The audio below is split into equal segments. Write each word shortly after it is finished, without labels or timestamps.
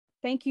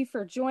Thank you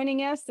for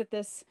joining us at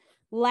this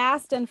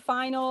last and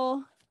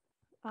final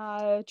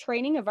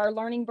training of our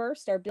Learning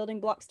Burst, our Building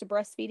Blocks to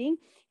Breastfeeding.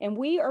 And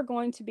we are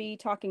going to be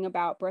talking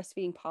about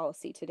breastfeeding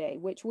policy today,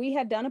 which we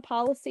have done a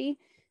policy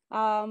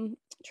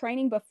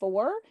training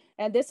before.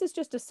 And this is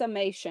just a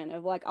summation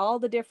of like all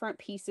the different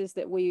pieces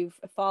that we've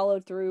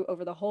followed through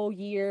over the whole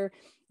year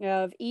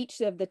of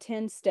each of the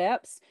 10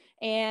 steps.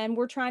 And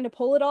we're trying to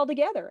pull it all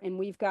together. And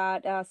we've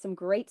got some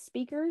great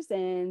speakers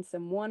and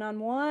some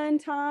one-on-one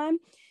time.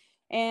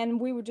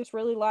 And we would just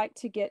really like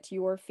to get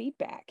your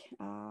feedback.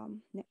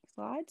 Next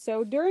slide.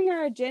 So during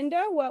our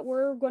agenda, what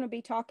we're going to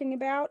be talking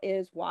about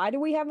is why do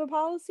we have a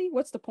policy?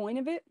 What's the point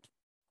of it?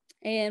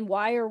 And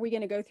why are we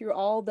going to go through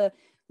all the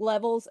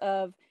levels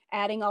of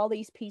adding all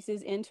these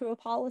pieces into a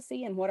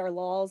policy and what our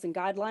laws and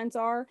guidelines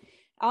are?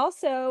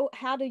 Also,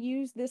 how to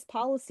use this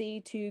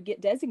policy to get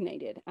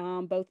designated,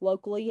 both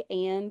locally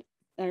and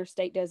our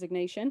state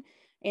designation.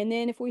 And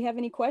then if we have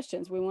any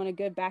questions, we want to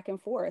go back and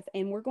forth.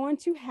 And we're going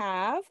to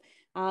have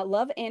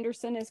Love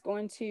Anderson is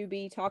going to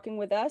be talking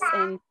with us,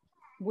 and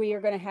we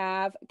are going to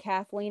have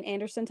Kathleen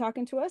Anderson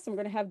talking to us, and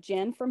we're going to have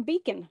Jen from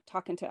Beacon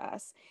talking to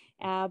us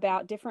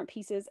about different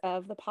pieces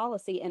of the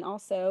policy, and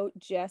also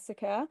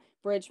Jessica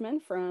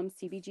Bridgman from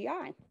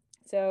CBGI.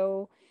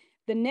 So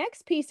the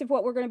next piece of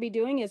what we're going to be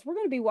doing is we're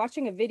going to be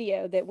watching a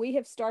video that we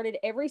have started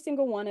every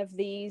single one of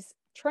these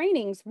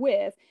trainings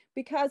with,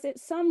 because it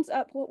sums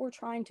up what we're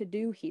trying to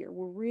do here.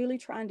 We're really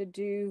trying to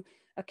do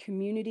a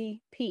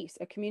community piece,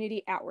 a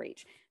community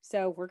outreach.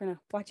 So we're going to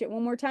watch it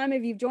one more time.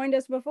 If you've joined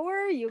us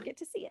before, you'll get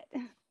to see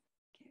it.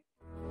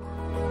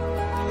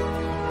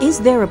 Is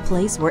there a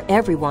place where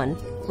everyone,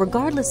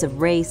 regardless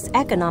of race,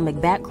 economic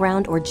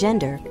background, or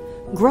gender,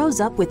 grows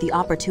up with the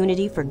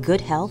opportunity for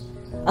good health,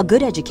 a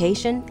good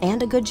education,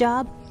 and a good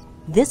job?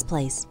 This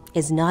place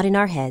is not in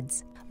our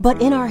heads,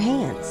 but in our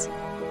hands.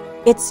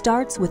 It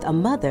starts with a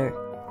mother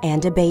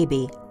and a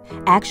baby.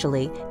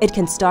 Actually, it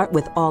can start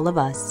with all of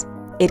us.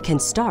 It can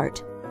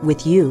start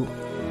with you.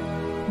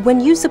 When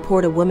you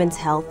support a woman's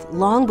health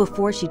long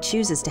before she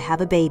chooses to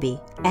have a baby,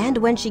 and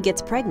when she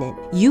gets pregnant,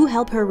 you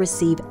help her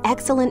receive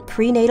excellent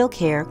prenatal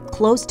care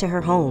close to her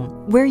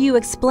home, where you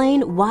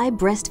explain why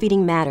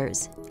breastfeeding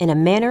matters in a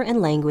manner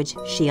and language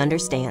she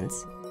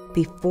understands.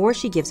 Before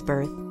she gives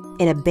birth,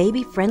 in a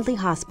baby-friendly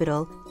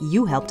hospital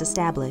you helped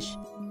establish,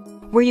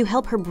 where you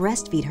help her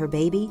breastfeed her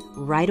baby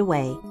right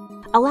away,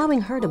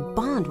 allowing her to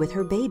bond with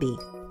her baby,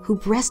 who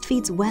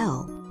breastfeeds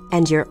well,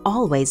 and you're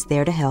always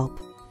there to help.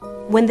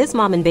 When this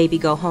mom and baby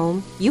go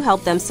home, you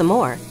help them some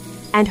more,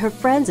 and her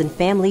friends and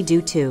family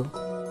do too.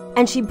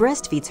 And she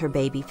breastfeeds her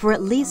baby for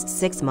at least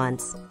 6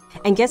 months,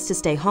 and gets to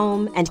stay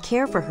home and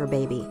care for her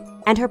baby,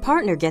 and her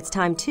partner gets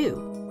time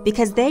too,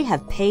 because they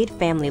have paid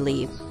family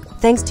leave,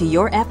 thanks to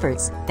your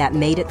efforts that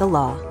made it the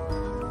law.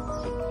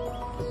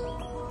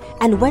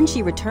 And when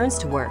she returns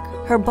to work,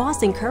 her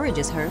boss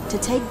encourages her to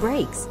take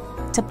breaks,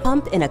 to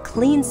pump in a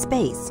clean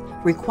space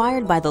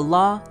required by the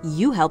law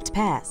you helped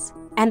pass.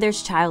 And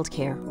there's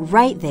childcare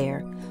right there,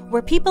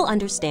 where people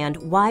understand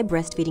why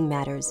breastfeeding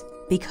matters,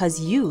 because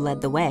you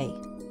led the way.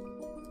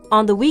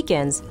 On the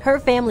weekends, her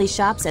family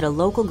shops at a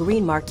local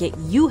green market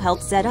you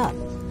helped set up,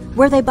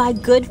 where they buy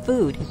good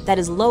food that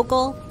is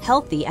local,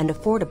 healthy, and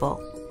affordable,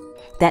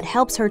 that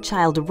helps her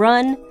child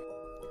run,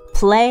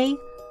 play,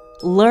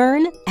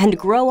 learn, and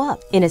grow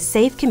up in a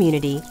safe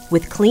community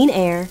with clean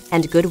air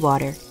and good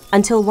water.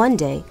 Until one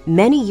day,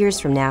 many years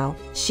from now,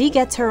 she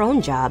gets her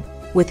own job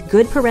with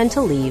good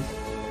parental leave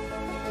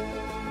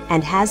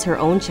and has her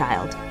own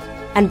child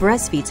and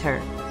breastfeeds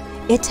her.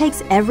 It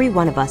takes every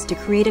one of us to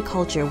create a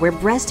culture where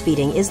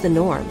breastfeeding is the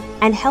norm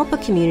and help a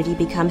community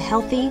become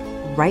healthy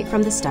right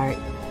from the start.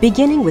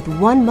 Beginning with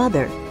one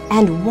mother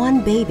and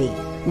one baby,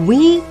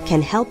 we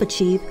can help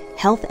achieve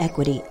health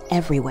equity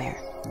everywhere.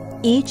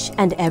 Each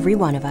and every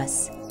one of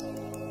us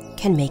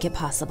can make it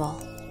possible.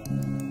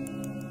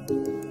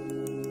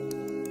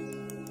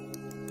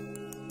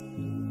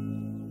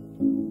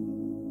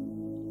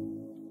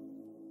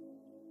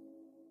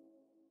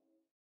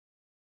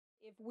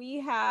 If we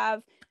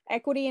have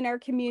equity in our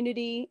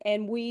community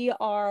and we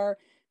are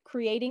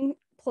creating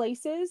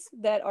places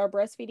that are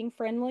breastfeeding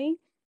friendly,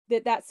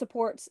 that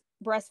supports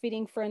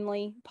breastfeeding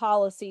friendly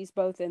policies,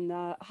 both in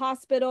the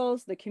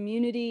hospitals, the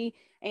community,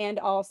 and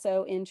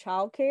also in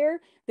childcare,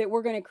 that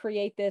we're going to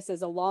create this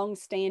as a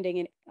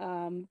long-standing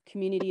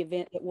community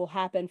event that will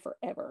happen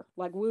forever.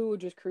 Like we will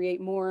just create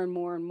more and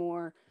more and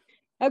more.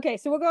 Okay,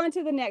 so we'll go on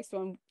to the next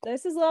one.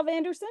 This is Love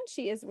Anderson.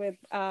 She is with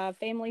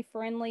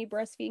family-friendly,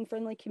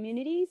 breastfeeding-friendly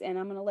communities, and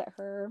I'm going to let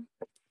her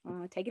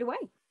take it away.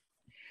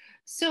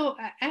 So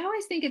I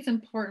always think it's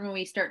important when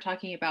we start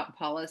talking about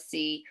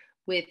policy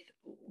with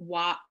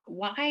why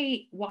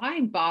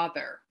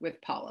bother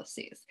with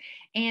policies.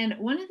 And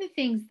one of the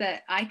things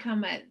that I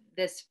come at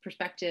this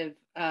perspective,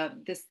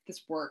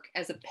 this work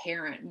as a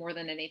parent more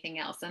than anything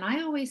else. And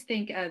I always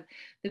think of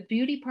the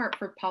beauty part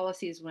for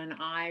policies when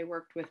I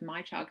worked with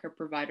my childcare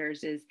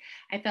providers is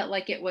I felt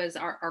like it was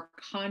our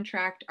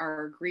contract,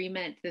 our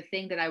agreement, the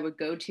thing that I would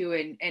go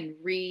to and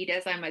read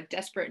as I'm a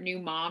desperate new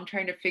mom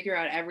trying to figure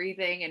out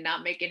everything and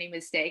not make any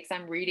mistakes.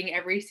 I'm reading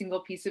every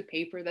single piece of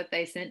paper that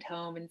they sent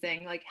home and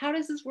saying, like, how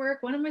does this work?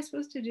 What am I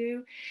supposed to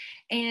do?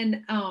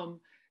 And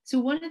so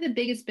one of the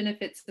biggest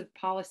benefits of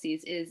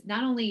policies is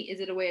not only is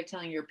it a way of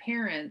telling your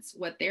parents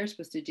what they're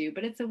supposed to do,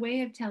 but it's a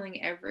way of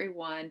telling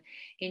everyone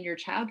in your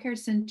childcare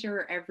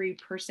center, every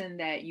person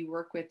that you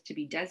work with to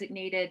be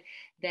designated,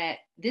 that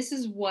this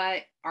is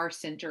what our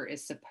center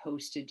is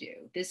supposed to do.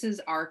 This is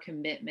our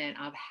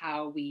commitment of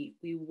how we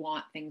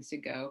want things to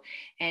go.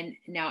 And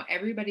now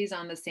everybody's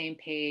on the same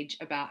page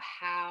about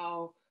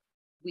how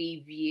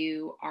we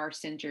view our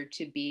center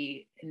to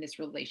be in this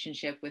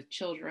relationship with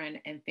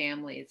children and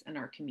families in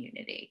our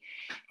community.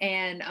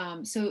 And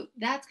so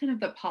that's kind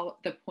of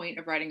the point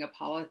of writing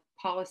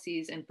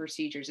policies and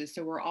procedures is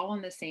so we're all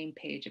on the same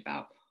page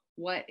about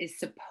what is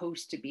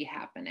supposed to be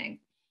happening.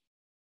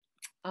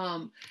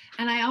 And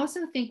I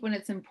also think when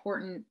it's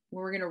important,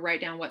 when we're going to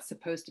write down what's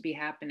supposed to be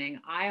happening,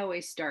 I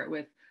always start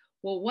with,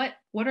 well,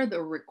 what are the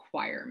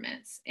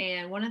requirements?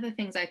 And one of the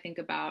things I think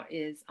about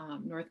is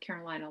North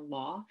Carolina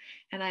law.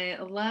 And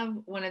I love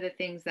one of the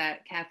things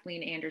that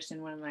Kathleen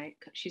Anderson,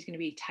 she's going to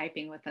be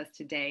typing with us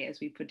today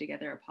as we put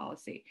together a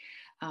policy.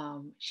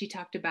 She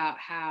talked about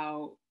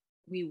how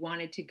we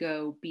wanted to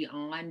go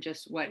beyond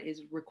just what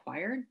is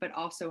required, but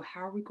also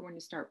how are we going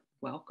to start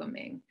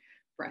welcoming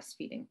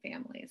breastfeeding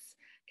families?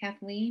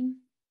 Kathleen,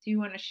 do you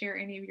want to share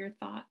any of your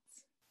thoughts?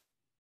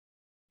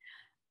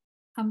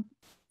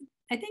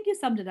 I think you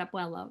summed it up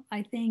well, love.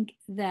 I think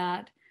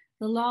that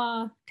the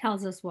law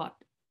tells us what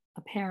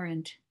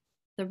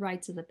the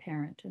rights of the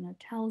parent, and it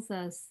tells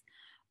us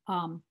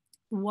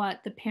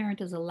what the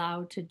parent is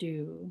allowed to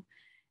do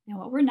and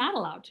what we're not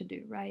allowed to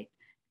do, right?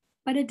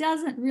 But it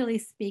doesn't really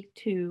speak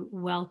to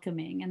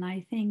welcoming. And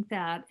I think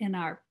that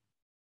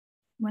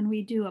when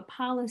we do a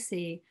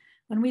policy,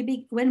 when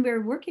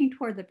we're working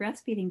toward the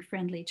Breastfeeding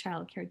Friendly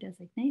Childcare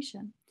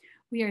designation,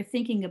 we are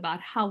thinking about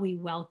how we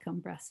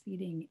welcome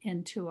breastfeeding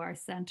into our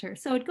center.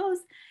 So it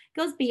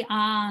goes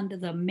beyond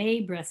the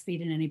may breastfeed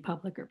in any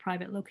public or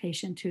private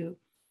location to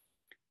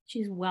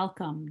she's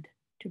welcomed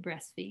to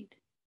breastfeed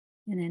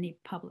in any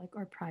public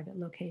or private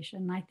location.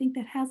 And I think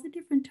that has a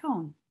different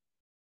tone.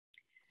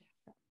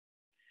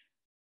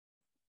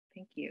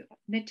 Thank you.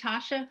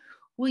 Natasha,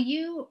 will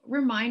you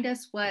remind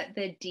us what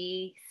the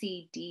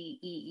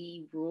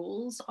DCDEE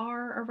rules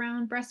are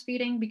around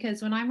breastfeeding?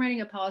 Because when I'm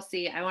writing a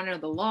policy, I want to know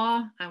the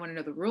law, I want to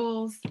know the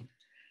rules.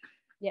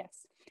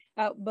 Yes.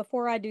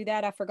 Before I do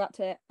that, I forgot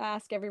to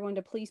ask everyone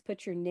to please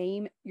put your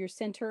name, your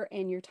center,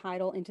 and your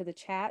title into the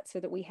chat so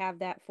that we have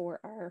that for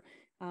our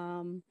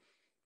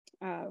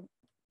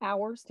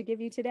hours to give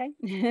you today.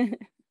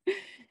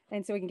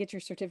 And so we can get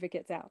your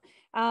certificates out.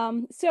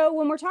 So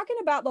when we're talking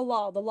about the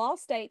law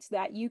states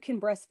that you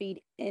can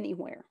breastfeed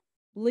anywhere.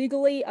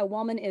 Legally, a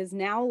woman is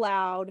now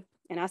allowed,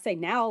 and I say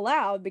now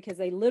allowed because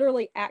they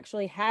literally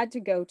actually had to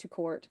go to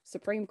court,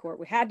 Supreme Court.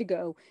 We had to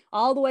go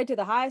all the way to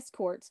the highest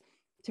courts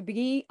to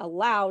be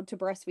allowed to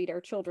breastfeed our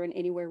children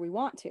anywhere we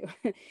want to.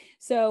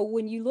 So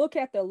when you look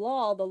at the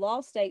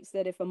law states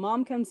that if a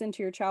mom comes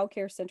into your child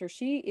care center,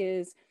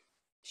 she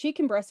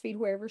can breastfeed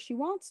wherever she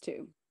wants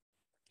to.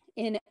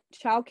 In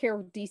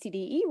childcare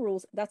DCDE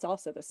rules, that's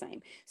also the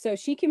same. So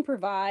she can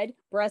provide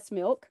breast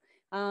milk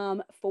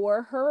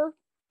for her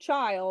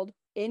child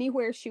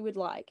anywhere she would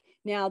like.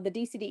 Now, the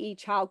DCDE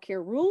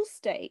childcare rules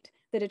state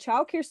that a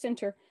childcare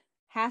center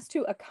has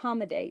to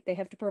accommodate. They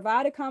have to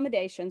provide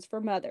accommodations for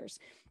mothers.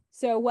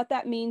 So what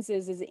that means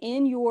is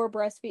in your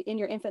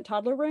infant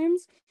toddler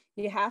rooms,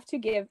 you have to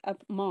give a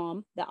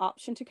mom the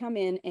option to come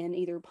in and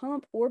either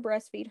pump or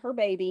breastfeed her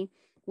baby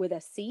with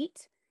a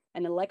seat,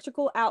 an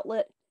electrical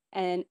outlet,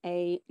 and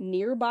a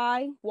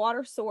nearby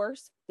water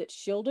source that's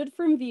shielded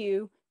from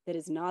view that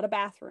is not a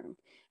bathroom.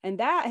 And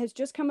that has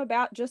just come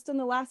about just in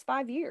the last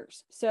 5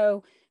 years.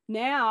 So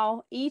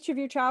now each of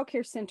your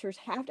childcare centers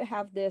have to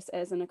have this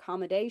as an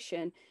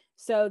accommodation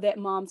so that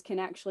moms can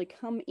actually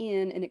come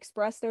in and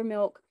express their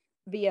milk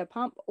via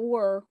pump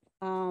or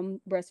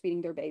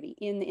breastfeeding their baby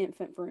in the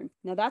infant room.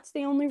 Now that's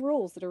the only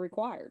rules that are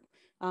required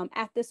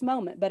at this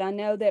moment, but I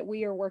know that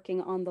we are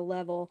working on the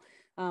level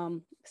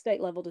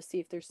state level to see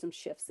if there's some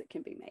shifts that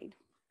can be made.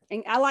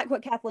 And I like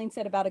what Kathleen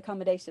said about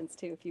accommodations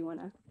too, if you want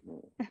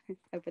to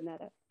open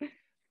that up.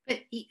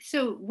 But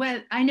so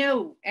I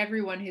know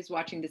everyone who's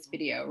watching this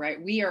video, right?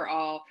 We are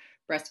all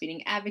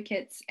breastfeeding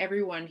advocates.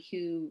 Everyone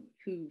who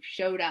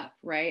showed up,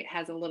 right,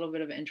 has a little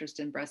bit of interest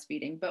in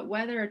breastfeeding. But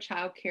whether a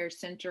child care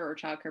center or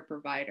child care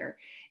provider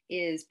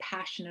is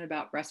passionate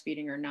about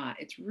breastfeeding or not,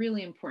 it's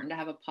really important to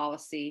have a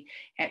policy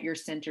at your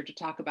center to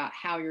talk about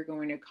how you're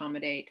going to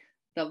accommodate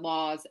the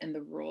laws and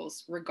the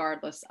rules,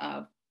 regardless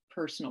of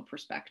personal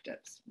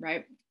perspectives,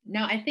 right?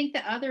 Now, I think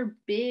the other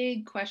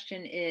big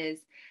question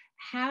is,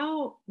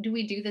 how do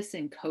we do this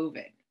in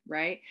COVID,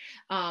 right?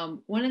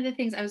 One of the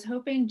things I was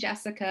hoping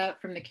Jessica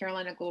from the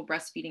Carolina Global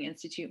Breastfeeding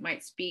Institute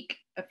might speak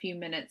a few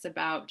minutes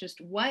about just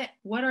what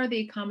are the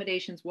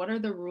accommodations, what are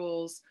the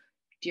rules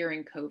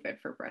during COVID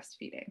for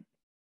breastfeeding?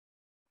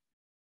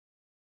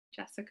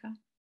 Jessica?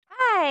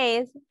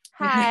 Hi.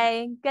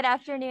 Hi. Good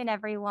afternoon,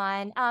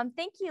 everyone.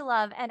 Thank you,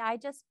 Love. And I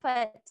just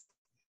put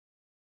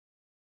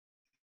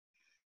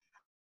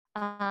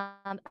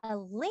a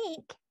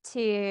link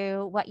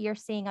to what you're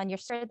seeing on your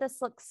screen.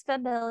 This looks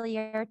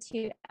familiar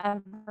to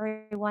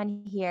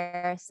everyone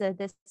here. So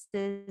this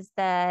is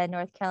the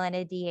North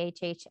Carolina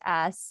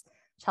DHHS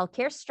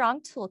Childcare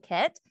Strong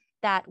Toolkit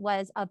that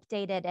was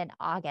updated in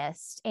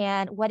August.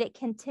 And what it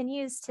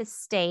continues to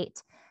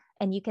state,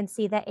 and you can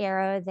see the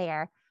arrow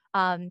there.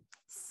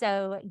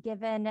 So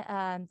given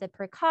the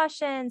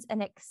precautions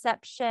and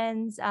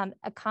exceptions,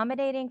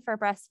 accommodating for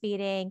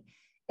breastfeeding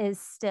is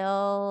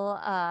still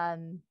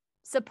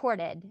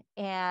supported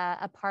and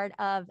a part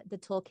of the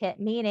toolkit,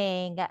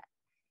 meaning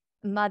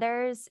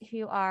mothers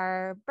who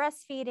are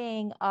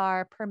breastfeeding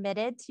are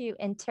permitted to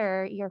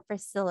enter your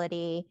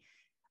facility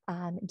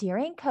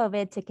during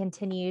COVID to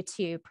continue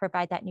to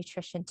provide that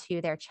nutrition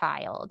to their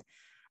child.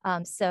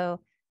 So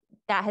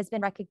that has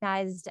been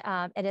recognized.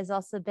 It has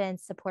also been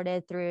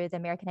supported through the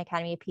American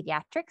Academy of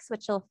Pediatrics,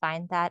 which you'll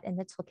find that in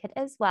the toolkit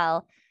as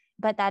well.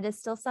 But that is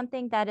still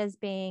something that is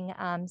being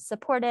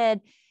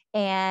supported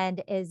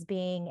and is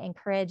being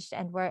encouraged,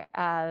 and we're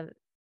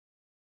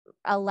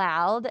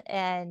allowed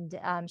and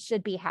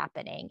should be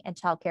happening in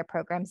childcare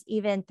programs,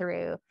 even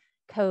through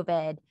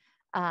COVID.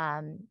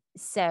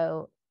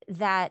 So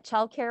that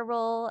childcare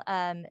rule,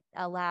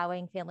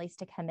 allowing families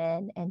to come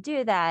in and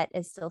do that,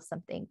 is still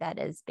something that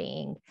is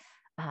being,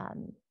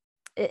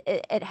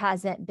 it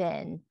hasn't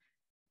been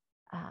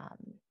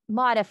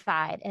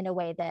modified in a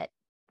way that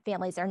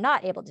families are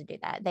not able to do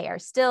that. They are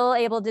still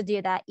able to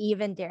do that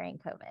even during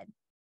COVID.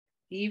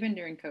 Even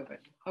during COVID.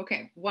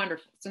 Okay,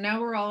 wonderful. So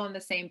now we're all on the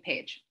same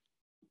page.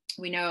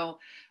 We know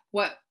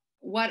what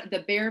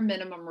the bare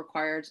minimum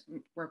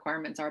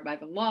requirements are by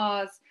the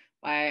laws,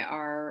 by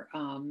our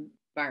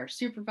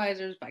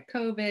supervisors, by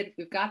COVID.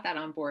 We've got that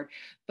on board.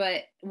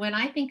 But when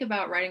I think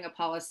about writing a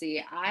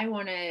policy, I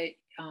want to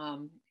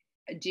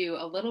do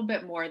a little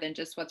bit more than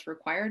just what's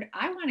required.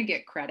 I want to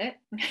get credit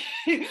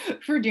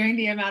for doing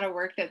the amount of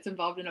work that's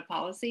involved in a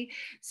policy.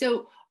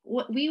 So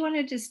what we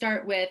wanted to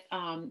start with,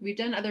 we've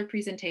done other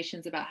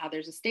presentations about how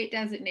there's a state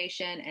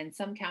designation, and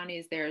some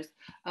counties there's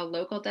a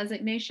local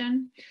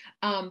designation.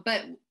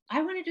 But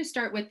I wanted to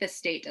start with the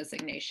state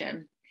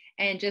designation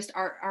and just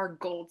our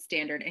gold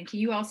standard. And can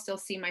you all still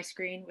see my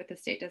screen with the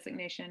state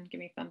designation? Give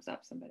me a thumbs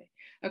up, somebody.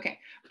 Okay,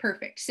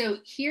 perfect. So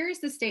here's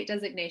the state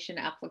designation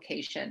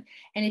application.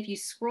 And if you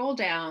scroll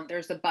down,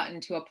 there's a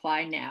button to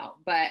apply now,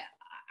 but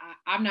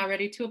I'm not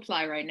ready to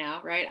apply right now,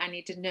 right? I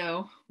need to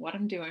know what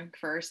I'm doing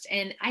first.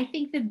 And I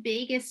think the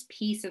biggest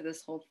piece of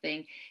this whole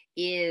thing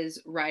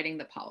is writing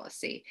the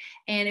policy.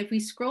 And if we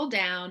scroll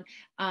down,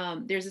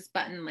 there's this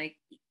button like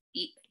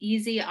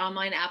easy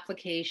online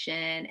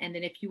application. And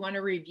then if you want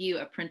to review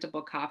a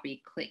printable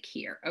copy, click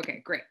here.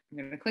 Okay, great. I'm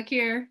going to click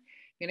here.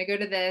 I'm going to go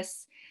to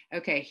this.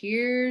 Okay,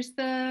 here's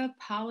the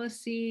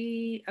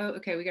policy. Oh,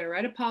 okay, we got to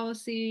write a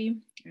policy.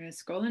 I'm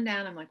scrolling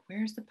down. I'm like,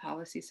 where's the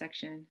policy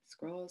section?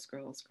 Scroll,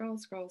 scroll, scroll,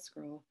 scroll,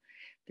 scroll.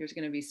 There's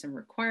going to be some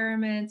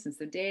requirements and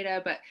some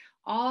data, but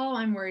all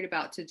I'm worried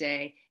about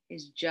today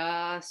is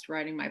just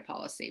writing my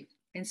policy.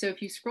 And so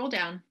if you scroll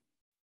down,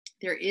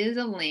 there is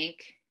a link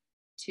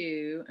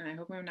to, and I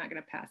hope I'm not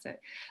going to pass it,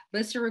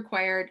 list of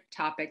required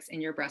topics in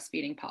your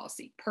breastfeeding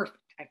policy. Perfect.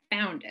 I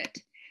found it.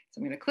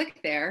 So I'm going to click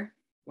there.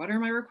 What are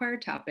my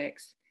required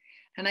topics?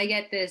 And I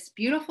get this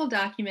beautiful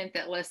document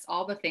that lists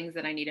all the things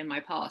that I need in my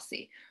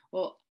policy.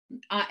 Well,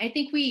 I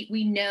think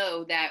we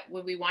know that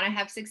when we want to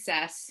have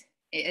success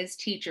as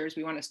teachers,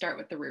 we want to start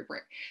with the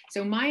rubric.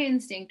 So my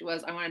instinct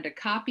was I wanted to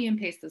copy and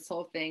paste this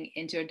whole thing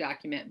into a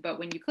document, but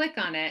when you click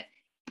on it,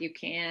 you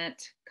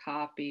can't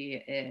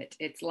copy it.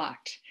 It's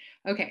locked.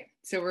 Okay,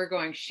 so we're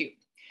going shoot.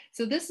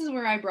 So this is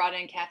where I brought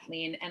in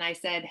Kathleen, and I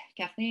said,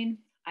 Kathleen,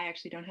 I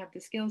actually don't have the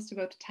skills to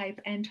both type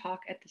and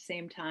talk at the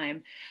same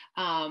time.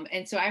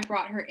 And so I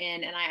brought her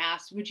in and I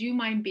asked, would you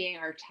mind being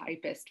our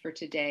typist for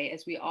today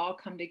as we all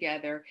come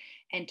together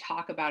and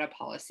talk about a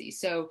policy?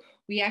 So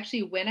we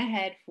actually went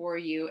ahead for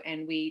you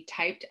and we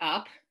typed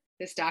up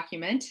this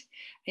document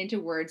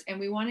into words, and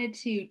we wanted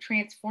to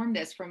transform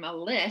this from a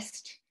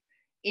list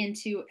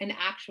into an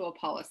actual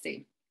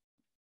policy.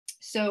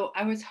 So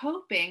I was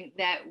hoping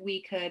that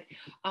we could,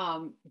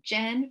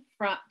 Jen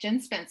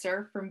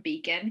Spencer from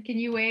Beacon. Can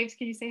you wave?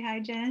 Can you say hi,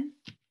 Jen?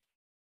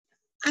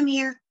 I'm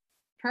here.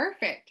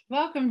 Perfect.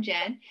 Welcome,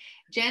 Jen.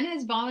 Jen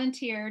has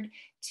volunteered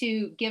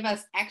to give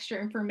us extra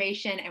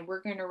information, and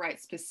we're going to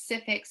write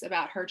specifics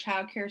about her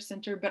childcare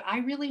center. But I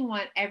really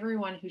want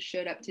everyone who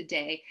showed up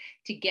today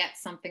to get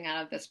something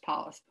out of this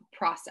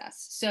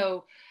process.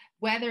 So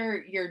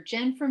whether you're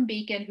Jen from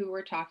Beacon, who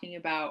we're talking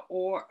about,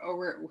 or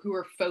who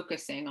we're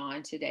focusing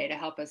on today to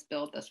help us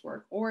build this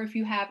work, or if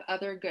you have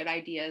other good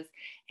ideas.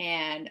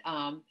 And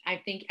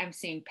I think I'm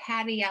seeing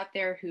Patty out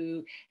there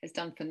who has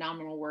done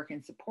phenomenal work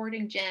in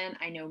supporting Jen.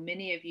 I know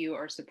many of you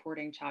are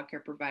supporting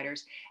childcare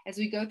providers. As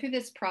we go through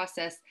this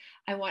process,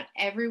 I want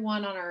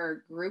everyone on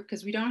our group,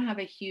 because we don't have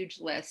a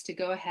huge list, to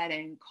go ahead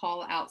and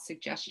call out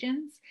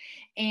suggestions.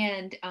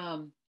 And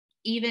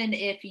even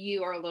if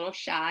you are a little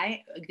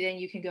shy, then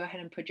you can go ahead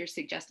and put your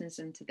suggestions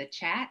into the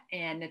chat.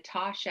 And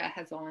Natasha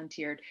has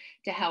volunteered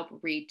to help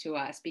read to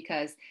us,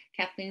 because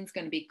Kathleen's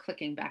going to be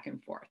clicking back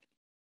and forth.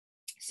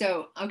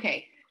 So,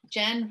 okay,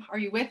 Jen, are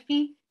you with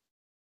me?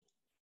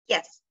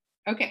 Yes.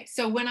 Okay,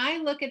 so when I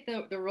look at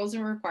the rules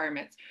and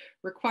requirements,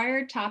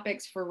 required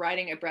topics for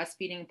writing a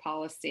breastfeeding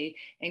policy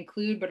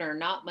include but are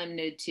not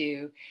limited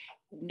to,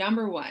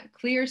 number one,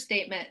 clear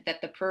statement that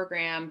the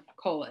program,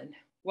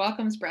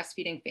 welcomes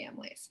breastfeeding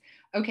families.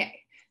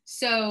 Okay,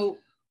 so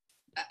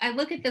I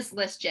look at this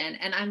list, Jen,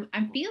 and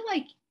I feel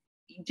like,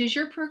 does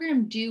your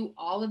program do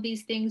all of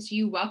these things? Do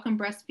you welcome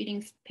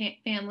breastfeeding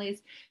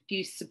families? Do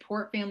you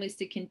support families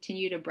to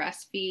continue to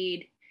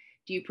breastfeed?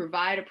 Do you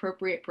provide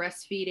appropriate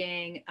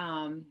breastfeeding,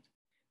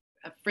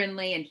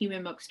 friendly and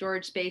human milk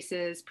storage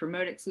spaces,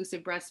 promote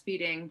exclusive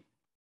breastfeeding?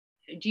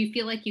 Do you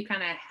feel like you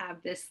kind of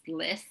have this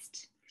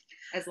list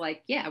as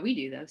like, yeah, we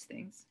do those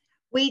things?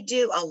 We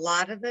do a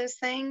lot of those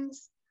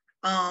things.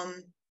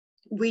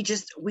 We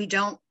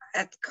don't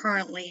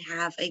currently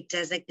have a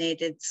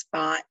designated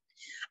spot.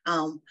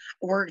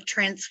 We're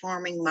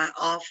transforming my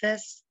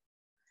office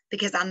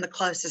because I'm the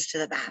closest to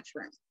the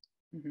bathroom.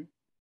 Mm-hmm.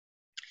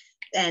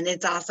 And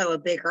it's also a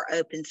bigger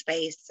open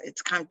space.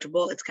 It's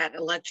comfortable. It's got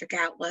electric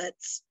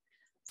outlets.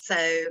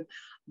 So,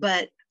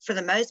 but for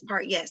the most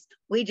part, yes,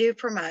 we do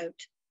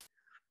promote.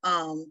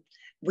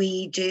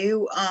 We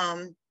do,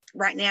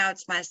 right now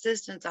it's my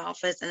assistant's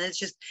office, and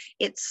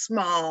it's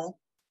small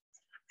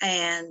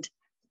and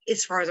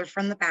it's further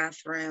from the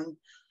bathroom.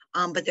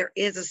 But there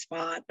is a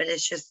spot, but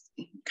it's just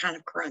kind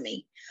of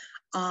crummy.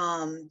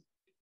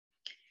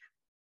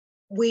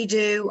 We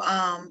do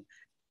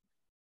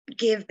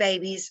give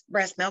babies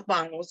breast milk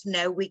bottles.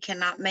 No, we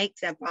cannot make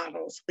them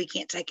bottles. We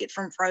can't take it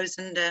from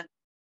frozen to,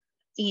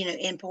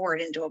 and pour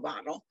it into a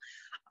bottle.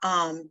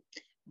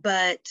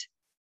 But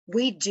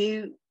we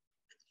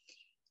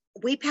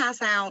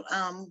pass out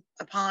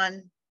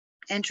upon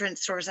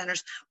entrance to our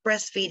centers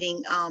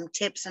breastfeeding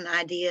tips and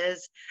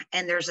ideas,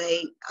 and there's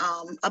a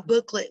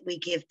booklet we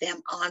give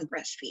them on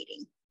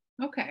breastfeeding.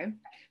 Okay,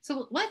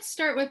 so let's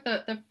start with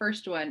the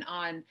first one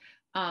on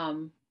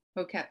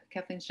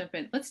Kathleen's jump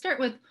in. Let's start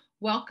with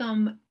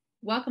welcomes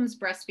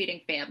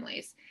breastfeeding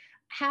families.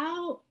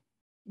 How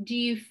do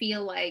you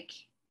feel like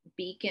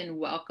Beacon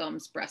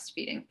welcomes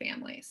breastfeeding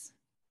families?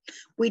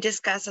 We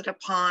discuss it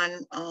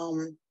upon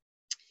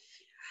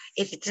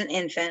if it's an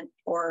infant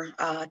or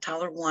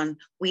toddler one,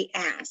 we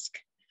ask.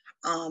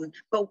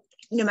 But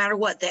no matter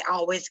what, they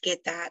always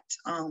get that.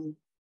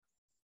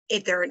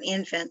 If they're an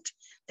infant,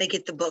 they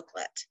get the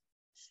booklet.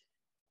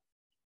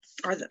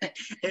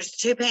 There's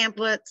 2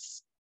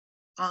 pamphlets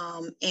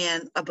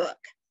and a book.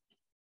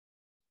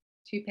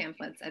 2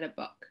 pamphlets and a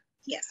book.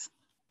 Yes.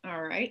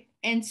 All right.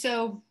 And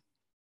so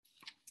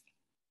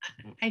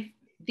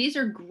these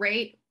are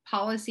great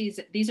policies.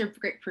 These are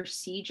great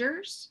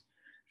procedures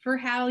for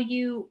how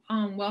you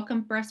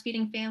welcome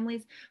breastfeeding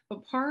families.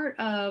 But part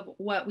of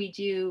what we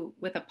do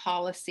with a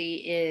policy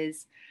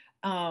is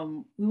we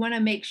want to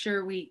make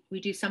sure we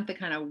do something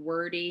kind of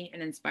wordy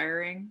and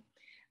inspiring.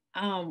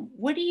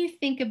 What do you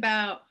think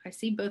about, I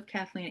see both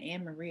Kathleen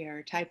and Maria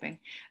are typing,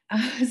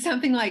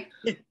 something like,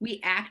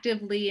 we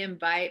actively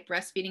invite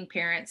breastfeeding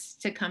parents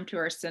to come to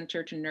our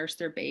center to nurse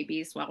their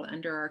babies while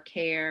under our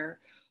care,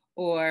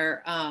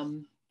 or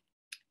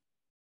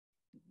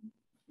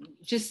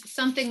just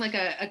something like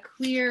a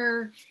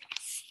clear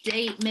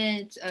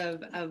statement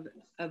of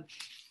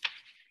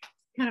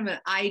kind of an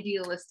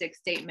idealistic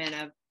statement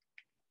of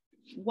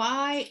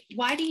why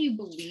do you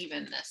believe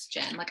in this,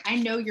 Jen? Like, I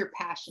know you're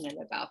passionate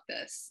about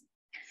this.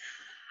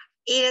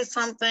 It is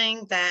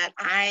something that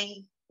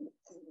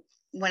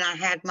when I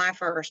had my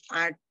first,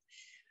 I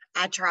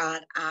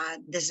tried,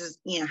 this is,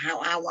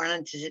 how I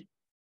wanted to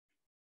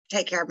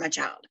take care of my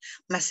child.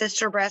 My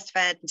sister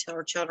breastfed until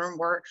her children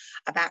were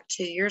about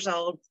 2 years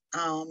old.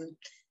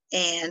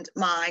 And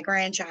my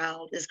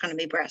grandchild is going to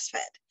be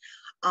breastfed.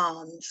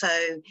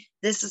 So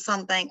this is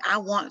something I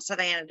want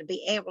Savannah to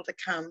be able to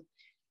come.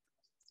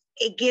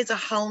 It gives a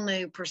whole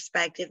new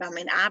perspective. I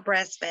mean, I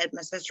breastfed,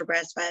 my sister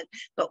breastfed,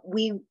 but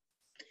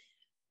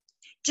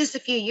just a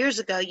few years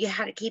ago, you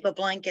had to keep a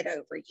blanket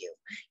over you.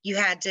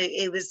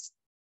 It was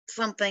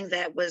something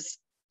that was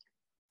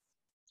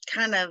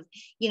kind of,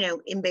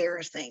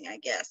 embarrassing, I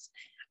guess,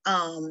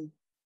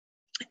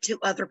 to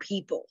other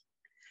people.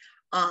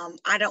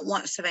 I don't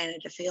want Savannah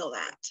to feel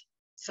that.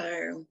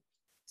 So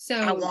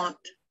I want.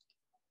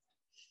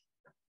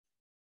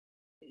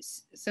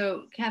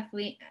 So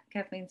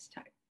Kathleen's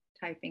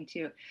typing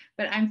too,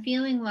 but I'm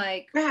feeling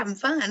like we're having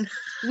fun.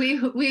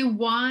 We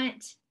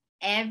want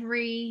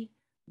every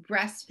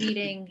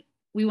breastfeeding,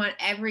 we want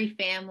every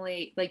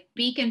family, like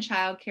Beacon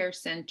Child Care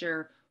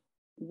Center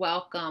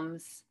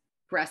welcomes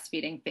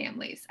breastfeeding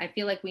families. I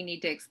feel like we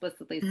need to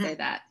explicitly say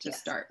that to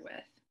start with.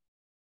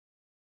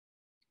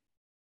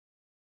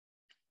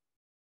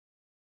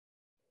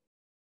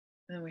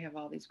 And then we have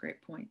all these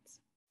great points.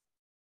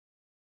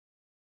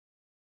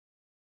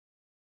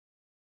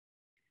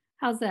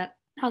 How's that,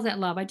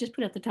 love? I just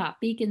put at the top,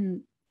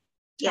 Beacon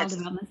Child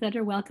Development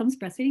Center welcomes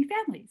breastfeeding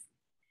families.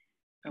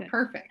 Oh,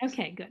 perfect.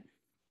 Okay, good.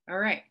 All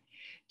right.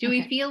 Do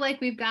we feel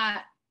like we've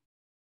got,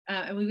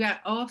 and we've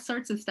got all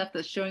sorts of stuff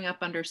that's showing up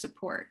under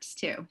supports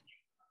too.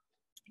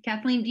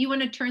 Kathleen, do you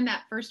want to turn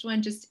that first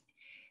one? Just,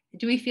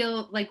 do we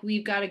feel like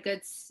we've got a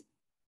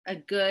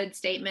good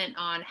statement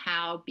on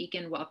how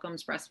Beacon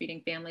welcomes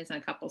breastfeeding families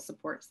and a couple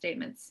support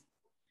statements?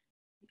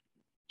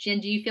 Jen,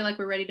 do you feel like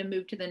we're ready to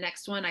move to the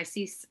next one? I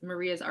see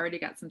Maria's already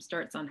got some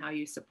starts on how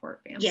you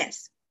support families.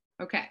 Yes.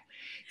 Okay.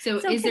 So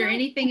is there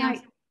anything else?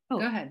 Go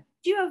ahead.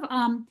 Do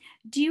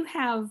you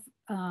have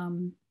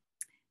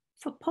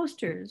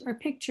posters or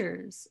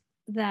pictures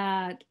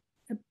that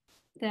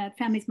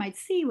families might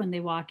see when they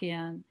walk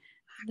in?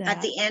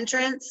 At the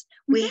entrance,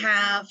 we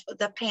have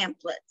the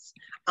pamphlets.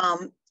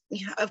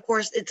 Of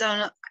course,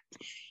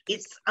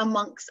 it's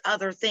amongst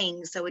other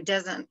things, so it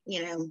doesn't,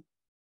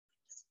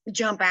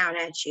 jump out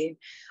at you,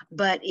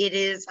 but it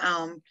is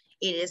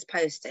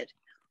posted.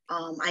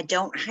 I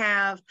don't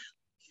have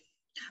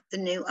the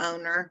new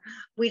owner.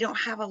 We don't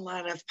have a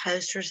lot of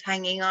posters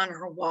hanging on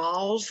her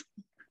walls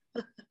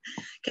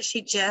because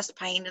she just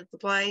painted the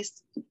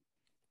place.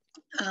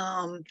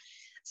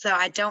 So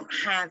I don't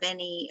have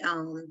any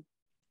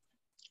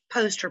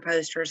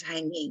posters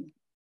hanging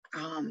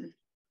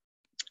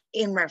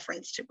in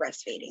reference to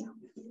breastfeeding.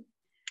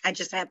 I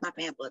just have my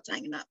pamphlets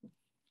hanging up.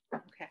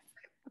 Okay.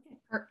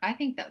 I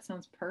think that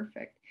sounds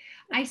perfect.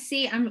 I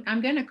see, I'm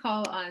going to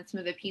call on some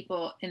of the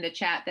people in the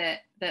chat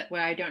that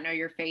where I don't know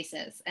your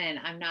faces, and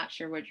I'm not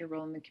sure what your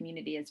role in the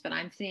community is, but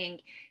I'm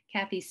seeing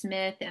Kathy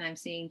Smith and I'm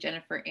seeing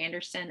Jennifer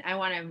Anderson. I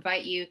want to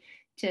invite you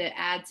to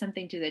add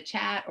something to the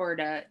chat or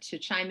to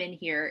chime in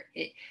here.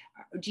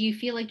 Do you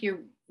feel like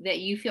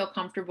you feel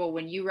comfortable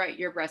when you write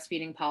your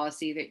breastfeeding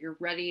policy that you're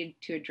ready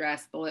to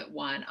address bullet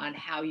 1 on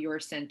how your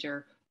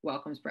center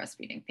welcomes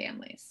breastfeeding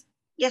families?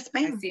 Yes,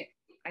 ma'am.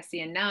 I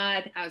see a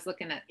nod. I was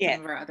looking at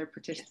some of our other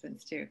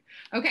participants too.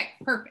 Okay,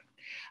 perfect.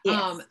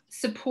 Yes.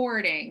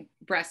 Supporting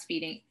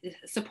breastfeeding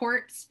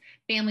supports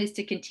families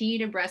to continue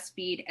to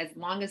breastfeed as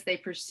long as they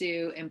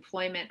pursue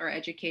employment or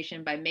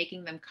education by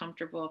making them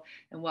comfortable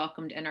and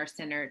welcomed in our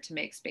center to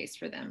make space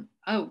for them.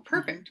 Oh,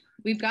 perfect.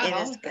 We've got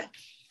all of that.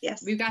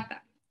 Yes. We've got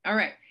that. All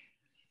right.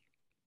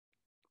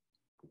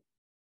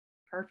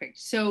 Perfect.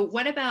 So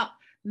what about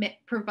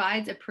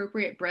provides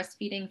appropriate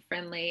breastfeeding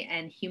friendly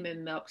and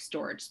human milk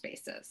storage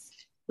spaces?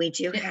 We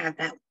do have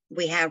that.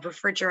 We have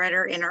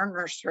refrigerator in our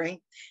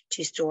nursery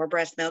to store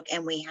breast milk,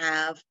 and we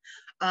have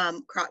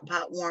crock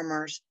pot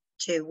warmers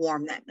to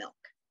warm that milk.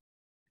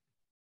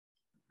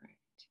 Right.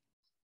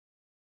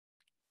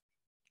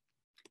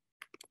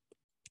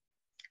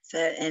 So,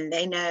 and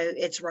they know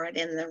it's right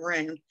in the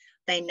room.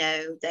 They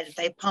know that if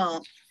they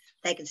pump,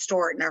 they can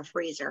store it in our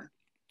freezer.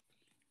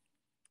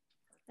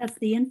 That's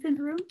the infant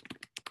room?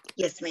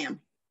 Yes, ma'am.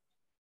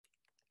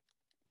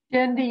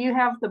 Jen, do you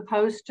have the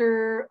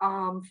poster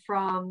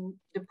from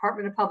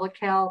Department of Public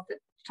Health that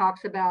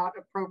talks about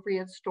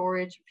appropriate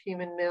storage of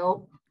human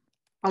milk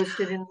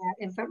posted in that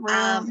infant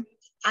room?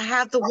 I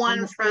have the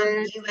one from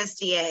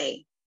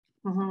USDA.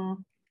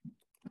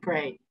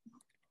 Great.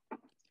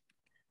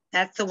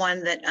 That's the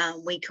one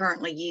that we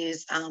currently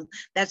use.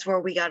 That's where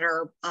we got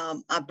our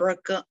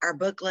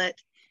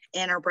booklet,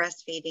 and our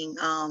breastfeeding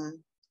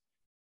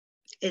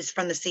is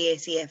from the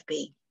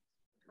CACFP.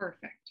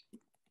 Perfect.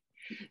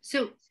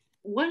 So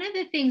one of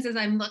the things as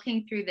I'm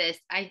looking through this,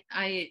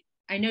 I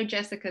know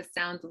Jessica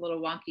sounds a little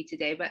wonky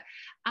today, but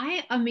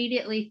I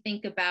immediately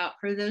think about,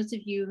 for those of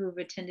you who've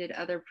attended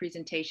other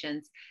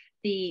presentations,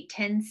 the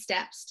 10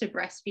 steps to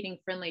breastfeeding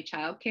friendly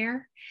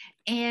childcare.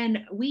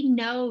 And we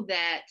know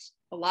that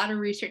a lot of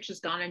research has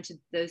gone into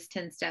those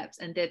 10 steps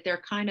and that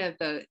they're kind of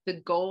the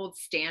gold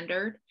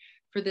standard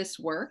for this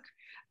work.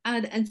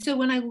 And so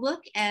when I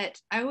look at,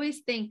 I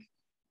always think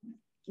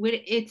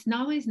it's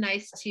not always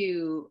nice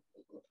to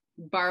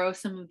borrow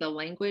some of the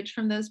language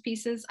from those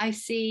pieces. I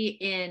see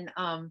in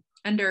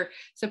under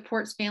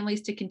supports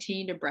families to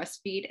continue to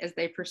breastfeed as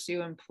they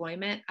pursue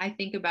employment. I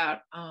think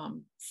about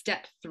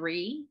step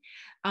 3,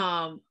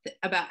 about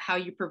how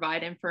you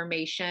provide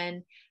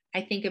information.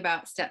 I think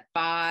about step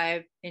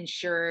 5,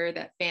 ensure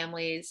that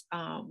families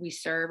we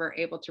serve are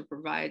able to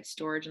provide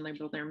storage and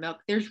label their milk.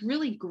 There's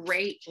really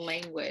great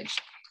language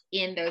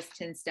in those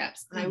 10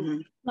 steps.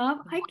 And Love,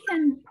 I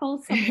can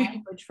pull some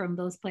language from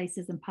those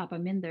places and pop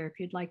them in there if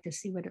you'd like to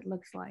see what it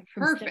looks like.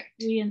 From perfect.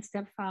 Step 3 and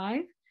step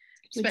 5.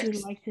 Would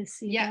you like to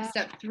see that?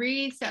 Step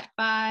 3, step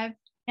 5.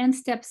 And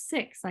step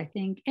 6, I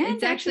think. And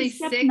it's actually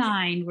step 6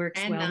 9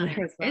 works and well, 9.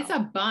 there as well. It's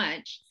a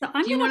bunch. So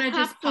I'm Do you want to pop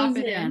just pop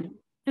those it in?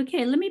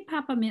 Okay, let me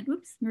pop them in.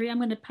 Oops, Maria, I'm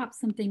going to pop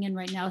something in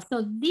right now.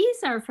 So these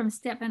are from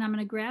step, and I'm going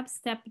to grab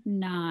step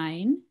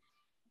 9.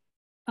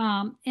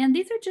 And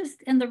these are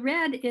just, and the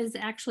red is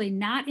actually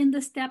not in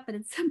the step, but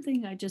it's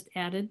something I just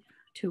added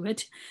to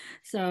it.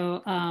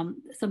 So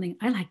something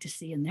I like to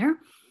see in there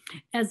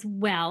as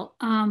well.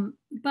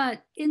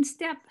 But in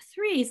step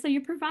 3, so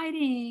you're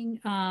providing,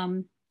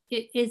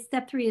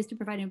 step 3 is to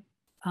provide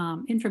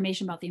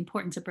information about the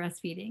importance of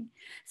breastfeeding.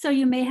 So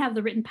you may have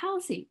the written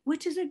policy,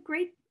 which is a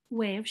great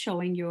way of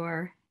showing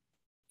your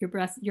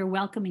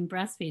welcoming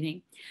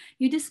breastfeeding.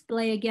 You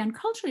display, again,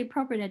 culturally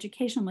appropriate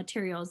educational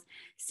materials.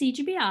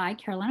 CGBI,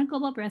 Carolina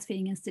Global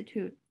Breastfeeding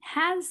Institute,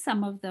 has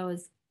some of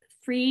those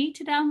free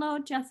to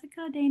download,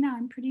 Jessica, Dana,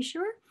 I'm pretty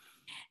sure.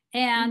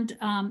 And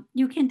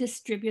you can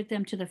distribute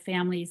them to the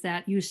families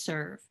that you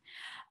serve.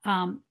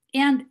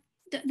 And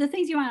the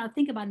things you want to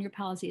think about in your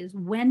policy is,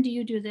 when do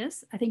you do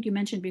this? I think you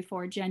mentioned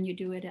before, Jen, you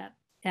do it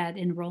at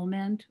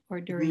enrollment or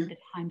during the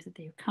times that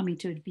they're coming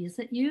to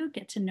visit you,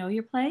 get to know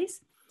your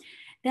place.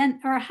 Then,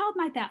 or how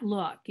might that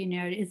look? You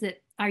know,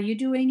 are you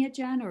doing it,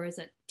 Jen, or is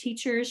it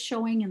teachers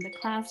showing in the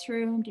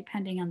classroom,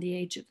 depending on the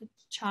age of the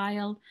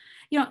child?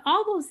 You know,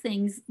 all those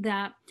things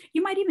that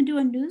you might even do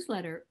a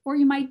newsletter, or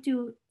you might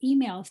do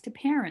emails to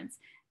parents.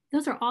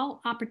 Those are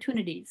all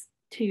opportunities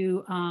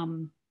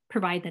to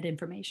provide that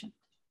information.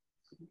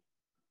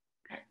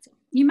 So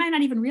you might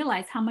not even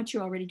realize how much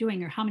you're already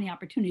doing or how many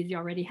opportunities you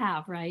already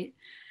have, right?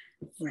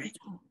 Right.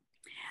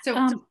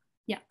 So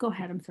yeah, go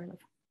ahead. I'm sorry.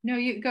 No,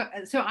 you go.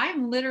 So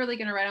I'm literally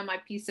going to write on my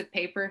piece of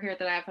paper here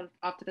that I have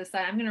off to the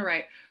side. I'm going to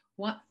write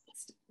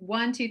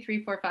 1, 2,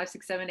 3, 4, 5,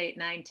 6, 7, 8,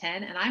 9,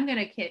 10. And I'm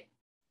going to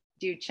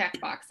do check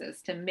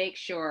boxes to make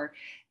sure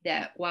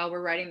that while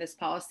we're writing this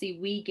policy,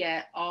 we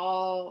get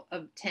all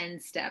of 10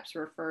 steps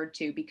referred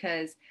to,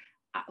 because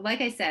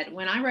like I said,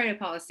 when I write a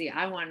policy,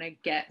 I want to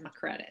get my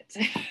credit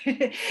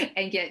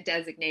and get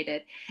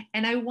designated.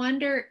 And I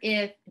wonder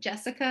if,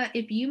 Jessica,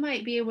 if you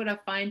might be able to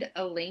find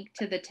a link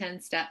to the 10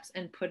 steps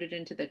and put it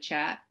into the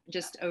chat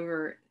just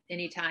over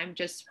any time,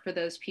 just for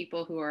those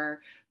people who are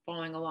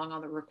following along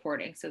on the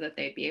recording, so that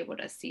they'd be able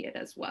to see it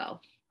as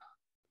well.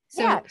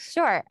 So, yeah,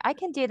 sure. I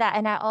can do that.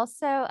 And I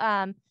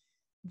also,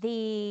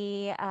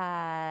 the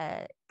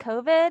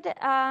COVID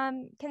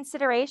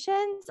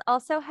considerations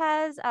also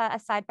has a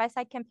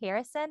side-by-side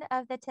comparison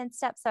of the 10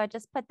 steps. So I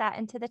just put that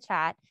into the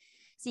chat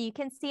so you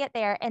can see it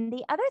there. And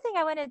the other thing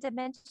I wanted to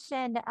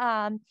mention,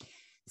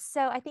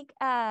 so I think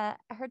I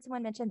heard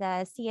someone mention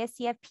the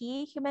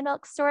CACFP human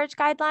milk storage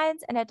guidelines,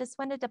 and I just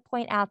wanted to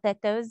point out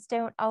that those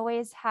don't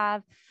always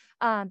have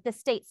the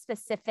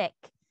state-specific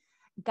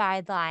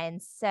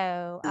guidelines.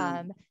 So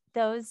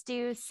those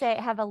do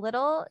have a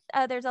little,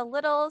 there's a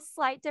little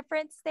slight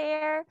difference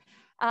there.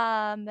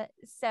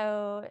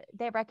 So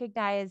they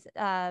recognize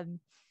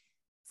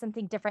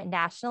something different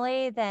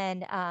nationally,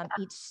 than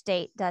each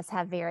state does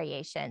have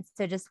variations.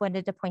 So just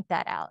wanted to point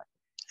that out.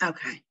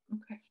 Okay.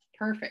 Okay,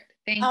 perfect.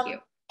 Thank you.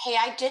 Hey,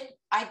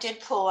 I did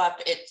pull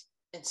up it.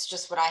 It's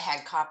just what I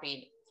had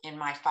copied in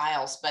my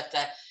files, but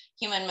the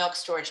human milk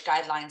storage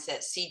guidelines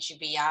that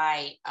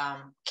CGBI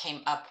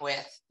came up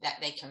with that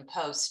they can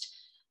post.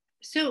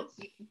 So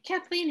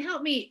Kathleen,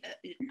 help me.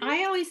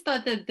 I always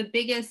thought that the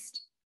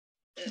biggest,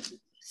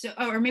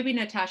 or maybe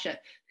Natasha,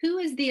 who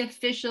is the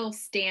official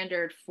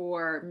standard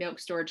for milk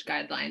storage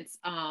guidelines?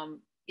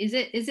 Is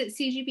it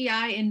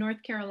CGBI in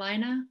North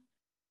Carolina?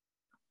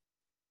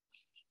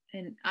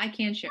 And I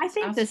can't share. I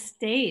think the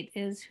state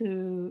is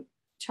who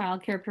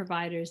childcare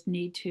providers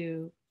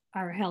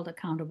are held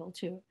accountable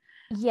to.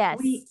 Yes.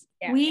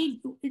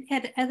 We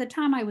at the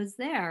time I was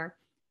there,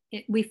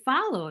 we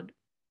followed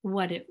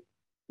what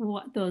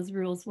those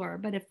rules were.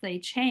 But if they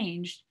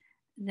changed,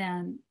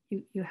 then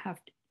you have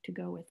to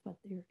go with what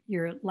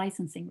your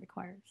licensing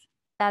requires.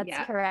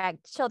 That's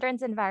correct.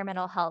 Children's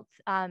Environmental Health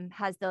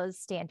has those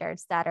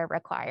standards that are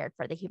required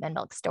for the human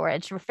milk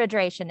storage,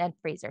 refrigeration, and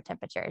freezer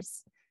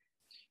temperatures.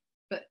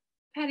 But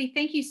Patty,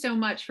 thank you so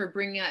much for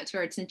bringing that to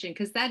our attention,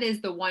 because that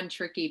is the one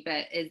tricky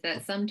bit, is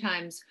that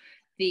sometimes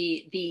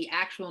the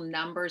actual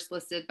numbers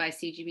listed by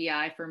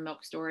CGBI for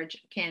milk storage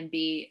can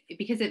be,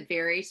 because it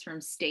varies from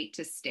state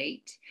to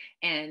state,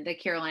 and the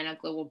Carolina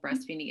Global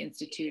Breastfeeding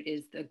Institute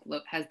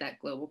has that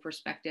global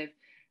perspective,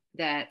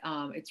 that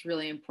it's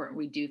really important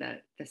we do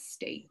the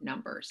state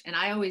numbers. And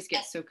I always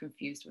get so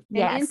confused with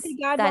that. Yes, NC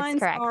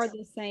guidelines are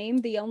the same.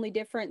 The only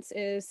difference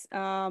is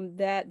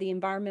that the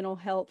environmental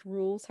health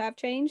rules have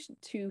changed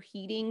to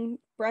heating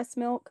breast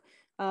milk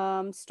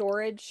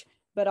storage,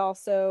 but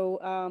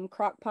also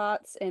crock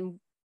pots and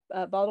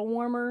bottle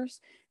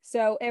warmers.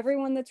 So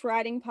everyone that's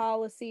writing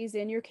policies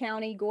in your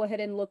county, go ahead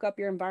and look up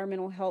your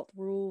environmental health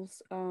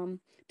rules to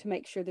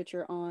make sure that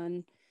you're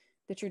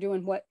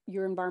doing what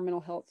your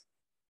environmental health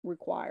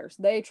requires.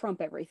 They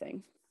trump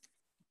everything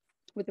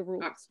with the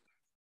rules.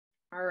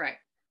 All right.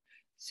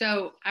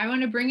 So I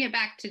want to bring it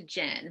back to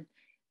Jen.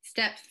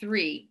 Step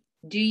 3.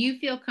 Do you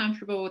feel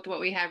comfortable with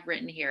what we have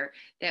written here,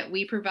 that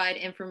we provide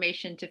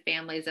information to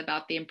families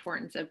about the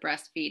importance of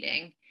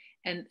breastfeeding,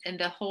 and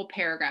the whole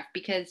paragraph?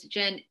 Because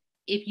Jen,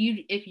 if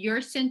your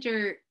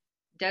center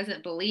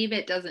doesn't believe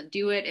it, doesn't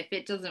do it, if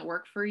it doesn't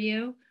work for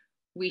you,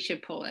 we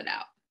should pull it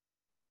out.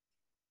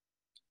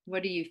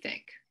 What do you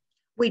think?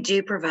 We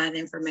do provide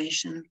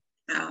information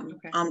on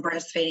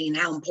breastfeeding and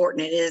how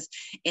important it is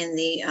in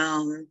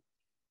the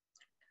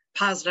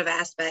positive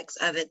aspects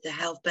of it, the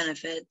health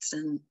benefits,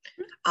 and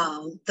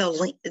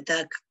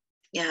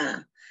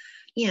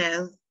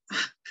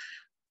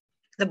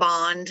the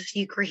bond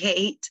you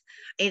create.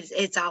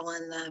 It's all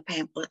in the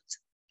pamphlets.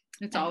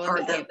 It's all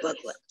in the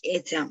booklet.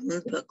 It's in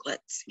the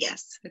booklets.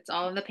 Yes. It's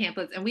all in the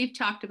pamphlets. And we've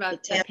talked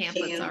about the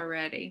pamphlets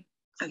already.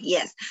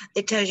 Yes.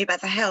 It tells you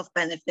about the health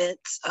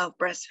benefits of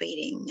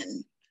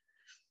breastfeeding.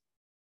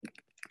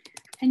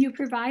 And you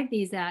provide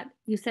these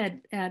you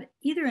said at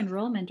either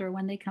enrollment or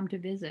when they come to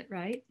visit,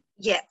 right?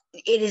 Yeah.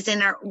 It is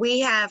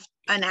we have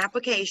an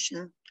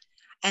application,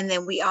 and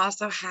then we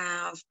also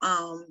have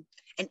an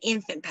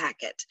infant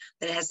packet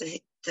that has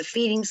the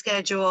feeding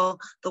schedule,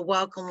 the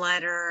welcome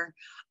letter,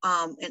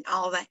 and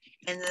all that.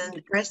 And then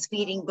the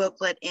breastfeeding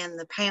booklet and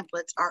the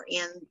pamphlets are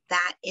in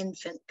that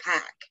infant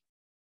pack.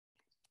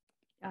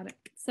 Got it.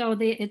 So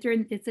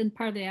it's in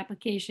part of the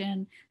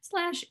application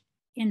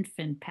 /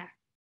 infant pack.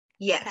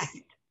 Yes.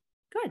 Packet.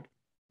 Good.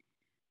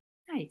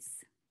 Nice.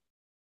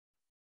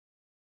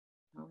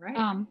 All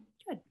right.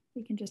 Good.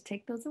 We can just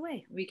take those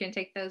away. We can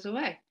take those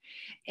away.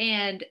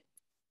 And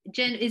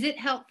Jen, is it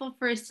helpful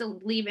for us to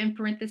leave in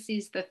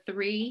parentheses the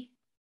 3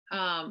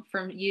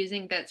 from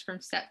using that's from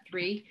step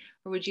 3,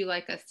 or would you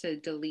like us to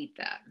delete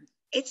that?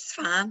 It's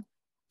fine.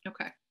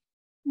 Okay.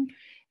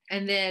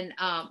 And then,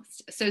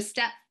 so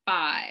step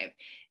 5,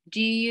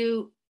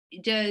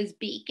 does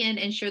Beacon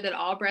ensure that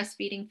all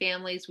breastfeeding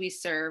families we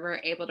serve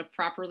are able to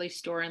properly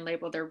store and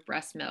label their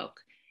breast milk?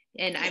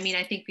 And yes. I mean,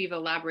 I think we've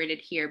elaborated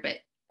here, but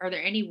are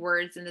there any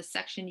words in this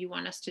section you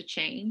want us to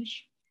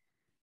change?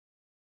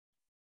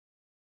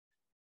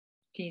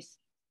 I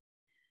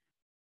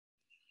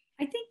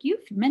think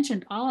you've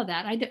mentioned all of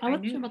that. I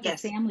wasn't sure about the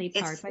family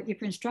part, but if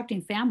you're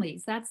instructing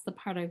families, that's the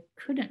part I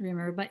couldn't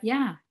remember. But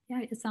yeah,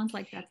 it sounds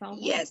like that's all.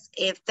 Yes,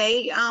 if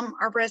they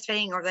are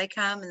breastfeeding or they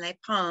come and they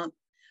pump,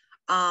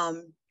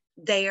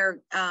 they are.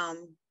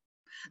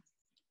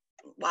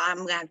 Well,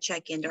 I'm going to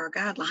check into our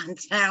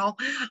guidelines now.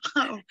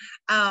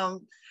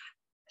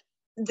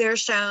 They're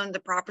shown the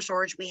proper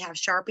storage. We have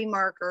Sharpie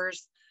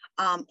markers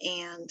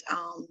and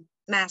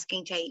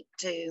masking tape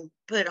to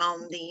put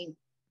on the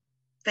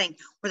thing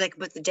where they can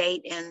put the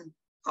date and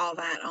all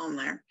that on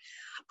there.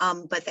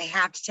 But they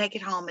have to take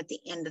it home at the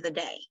end of the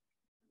day.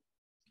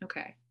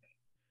 Okay.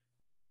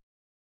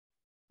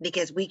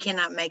 Because we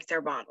cannot make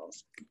their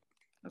bottles.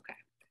 Okay.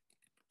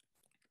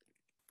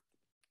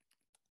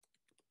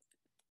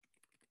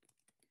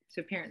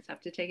 So parents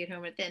have to take it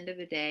home at the end of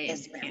the day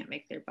and can't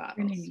make their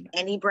bottles.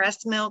 Any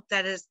breast milk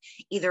that is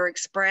either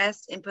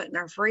expressed and put in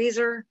our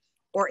freezer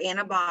or in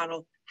a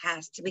bottle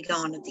has to be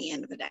gone at the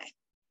end of the day.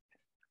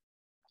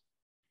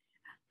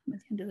 At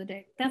the end of the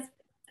day. That's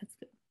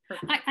good.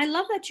 I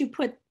love that you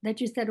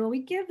said, well, we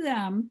give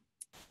them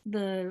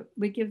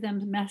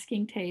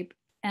masking tape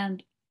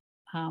and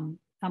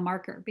a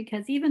marker,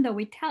 because even though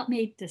we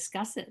may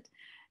discuss it,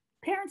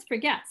 parents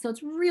forget. So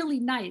it's really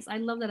nice. I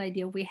love that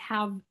idea. We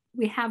have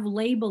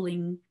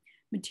labeling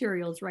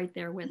materials right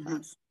there with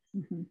us.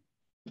 Mm-hmm.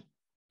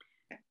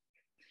 Okay.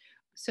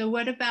 So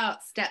what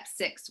about step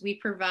 6? We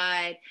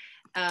provide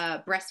a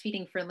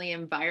breastfeeding friendly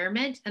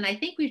environment. And I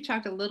think we've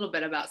talked a little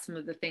bit about some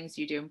of the things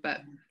you do,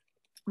 but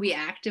we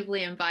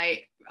actively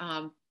invite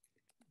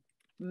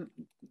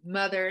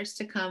mothers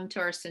to come to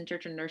our center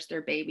to nurse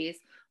their babies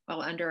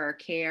while under our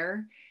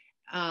care.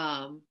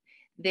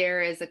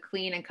 There is a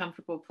clean and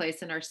comfortable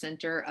place in our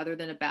center other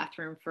than a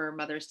bathroom for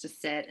mothers to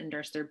sit and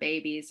nurse their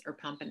babies or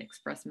pump and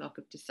express milk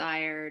if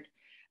desired.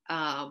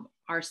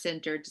 Our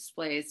center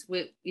displays,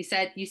 you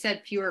said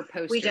fewer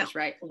posters,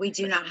 right? We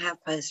do not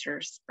have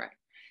posters. Right.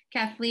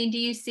 Kathleen, do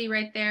you see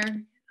right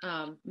there?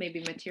 Maybe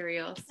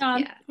materials?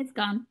 Yeah. It's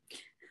gone.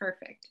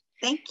 Perfect.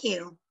 Thank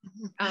you.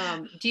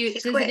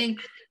 Does it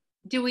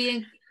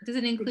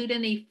include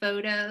any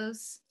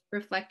photos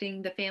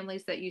reflecting the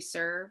families that you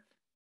serve?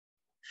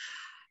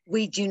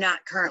 We do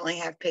not currently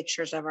have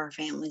pictures of our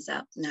families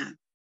up. No.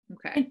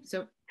 Okay.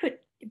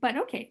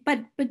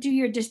 But do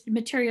your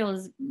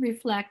materials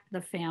reflect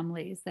the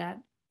families that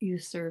you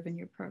serve in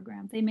your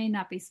program? They may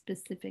not be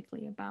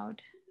specifically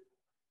about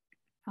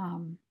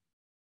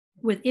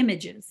with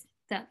images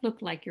that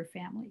look like your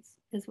families,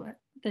 is what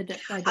the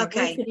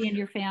diversity in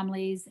your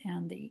families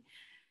and the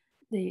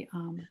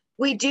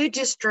we do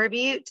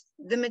distribute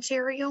the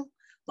material,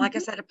 like I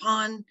said,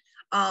 upon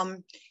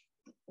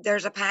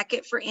there's a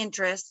packet for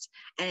interest,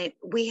 and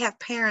we have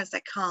parents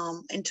that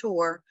come and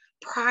tour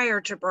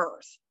prior to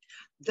birth.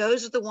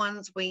 Those are the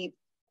ones we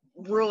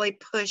really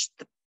push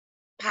the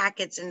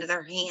packets into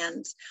their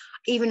hands,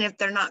 even if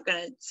they're not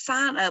going to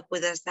sign up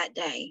with us that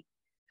day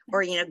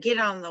or, get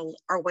on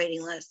our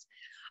waiting list,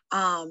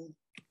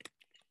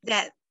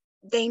 that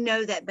they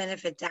know that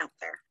benefit's out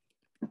there.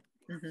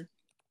 Mm-hmm.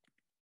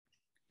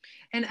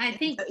 And I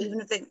think even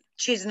if they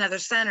choose another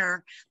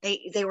center,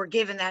 they were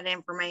given that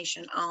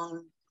information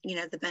on,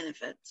 the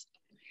benefits.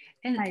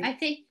 And I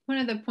think one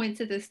of the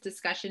points of this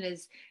discussion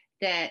is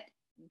that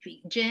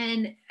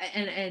Jen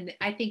and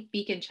I think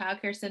Beacon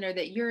Child Care Center,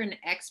 that you're an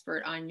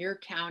expert on your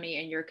county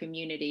and your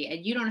community,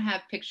 and you don't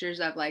have pictures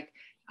of, like,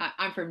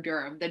 I'm from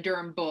Durham, the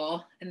Durham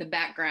Bull in the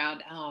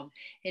background.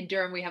 In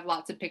Durham, we have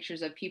lots of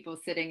pictures of people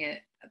sitting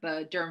at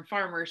the Durham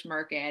Farmers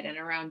Market and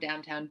around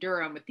downtown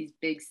Durham with these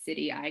big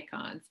city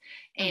icons.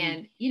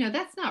 And,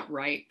 that's not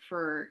right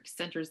for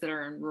centers that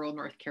are in rural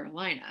North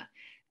Carolina.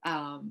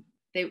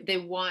 They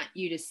want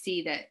you to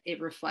see that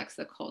it reflects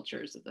the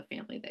cultures of the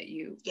family that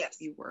you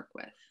work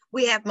with.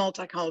 We have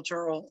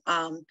multicultural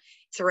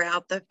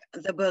throughout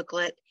the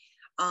booklet.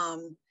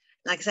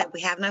 Like I said,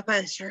 we have no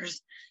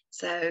posters,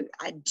 so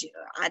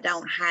I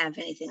don't have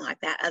anything like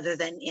that other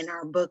than in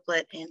our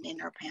booklet and in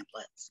our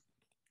pamphlets.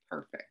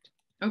 Perfect.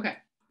 Okay.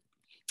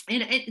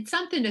 And it's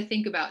something to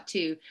think about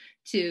too,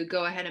 to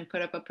go ahead and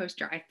put up a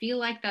poster. I feel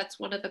like that's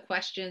one of the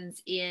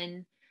questions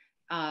in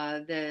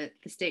the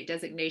state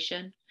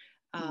designation,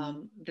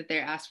 that they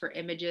ask for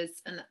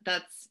images, and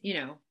that's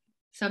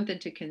something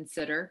to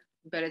consider.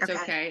 But it's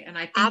okay. And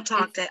I think I'll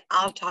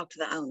talk to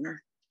the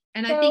owner.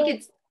 And I think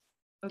it's.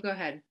 Oh, go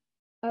ahead.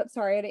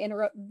 Sorry to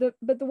interrupt.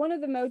 But one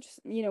of the most,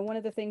 one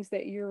of the things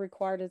that you're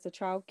required as a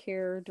child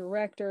care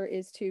director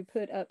is to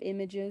put up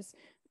images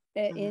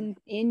in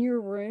your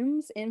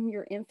rooms, in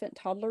your infant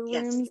toddler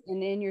rooms,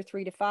 and in your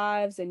 3 to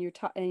 5s and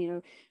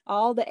your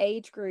all the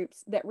age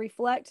groups that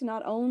reflect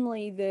not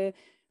only the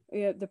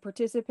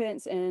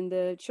participants and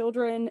the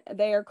children,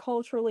 they are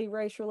culturally,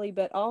 racially,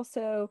 but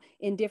also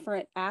in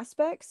different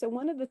aspects. So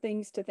one of the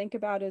things to think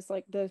about is,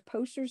 like, the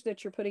posters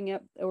that you're putting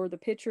up or the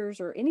pictures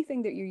or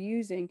anything that you're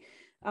using,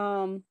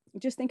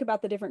 just think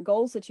about the different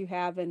goals that you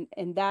have, and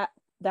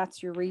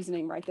that's your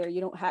reasoning right there. You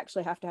don't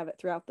actually have to have it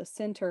throughout the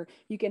center.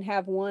 You can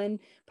have one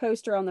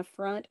poster on the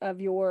front of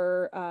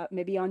your,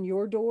 maybe on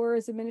your door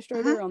as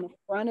administrator, on the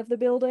front of the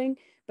building,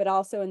 but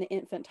also in the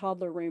infant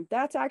toddler room.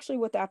 That's actually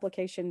what the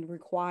application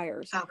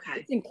requires.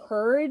 Okay. It's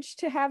encouraged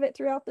to have it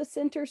throughout the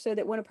center so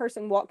that when a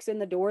person walks in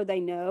the door,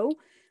 they know.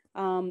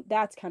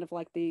 That's kind of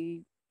like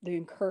the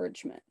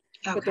encouragement.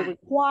 Okay. But the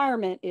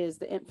requirement is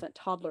the infant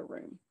toddler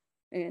room.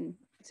 And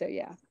so,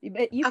 yeah,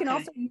 but you can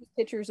also use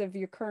pictures of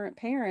your current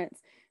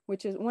parents,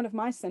 which is one of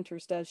my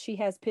centers does. She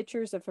has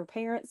pictures of her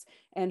parents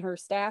and her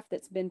staff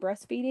that's been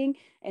breastfeeding,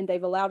 and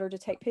they've allowed her to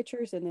take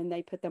pictures, and then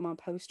they put them on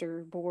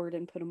poster board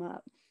and put them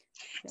up.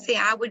 So. See,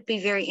 I would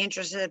be very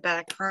interested, but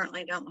I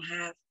currently don't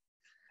have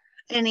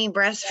any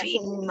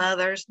breastfeeding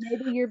mothers.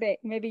 Maybe your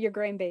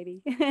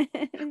grandbaby.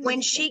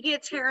 When she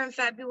gets here in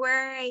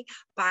February,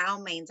 by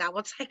all means, I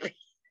will take her.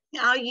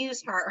 I'll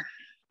use her.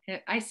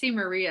 I see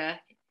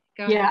Maria.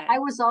 Go ahead. ahead. I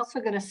was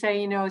also going to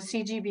say,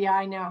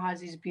 CGBI now has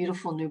these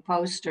beautiful new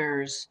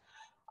posters.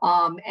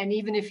 And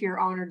even if your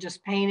owner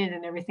just painted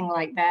and everything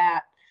like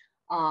that,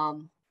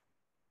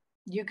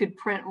 you could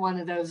print one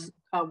of those,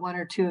 one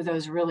or two of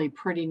those really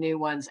pretty new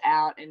ones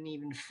out and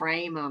even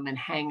frame them and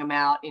hang them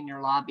out in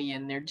your lobby.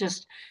 And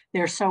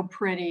they're so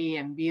pretty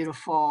and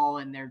beautiful,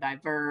 and they're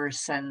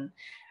diverse, and,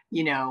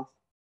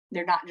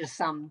 they're not just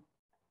some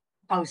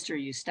poster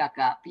you stuck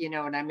up, you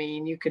know what I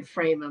mean? You could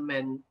frame them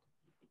and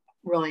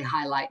really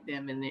highlight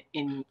them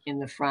in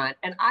the front.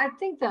 And I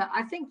think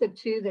the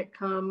two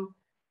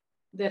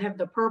that have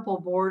the purple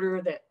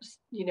border that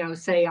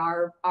say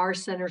our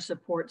center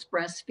supports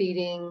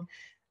breastfeeding,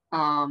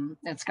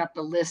 it's got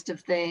the list of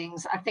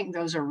things. I think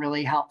those are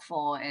really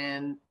helpful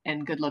and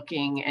good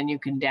looking, and you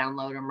can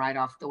download them right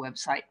off the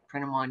website,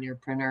 print them on your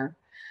printer.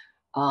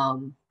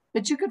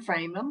 But you could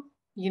frame them.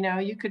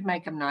 You could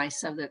make them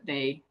nice so that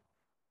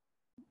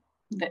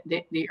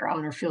your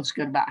owner feels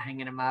good about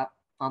hanging them up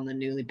on the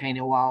newly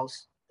painted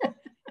walls.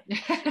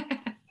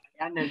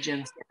 I know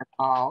Jim's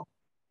all.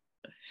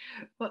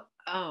 Well,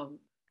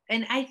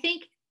 and I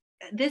think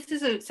this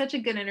is such a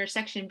good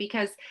intersection,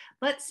 because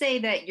let's say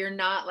that you're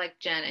not like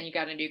Jen and you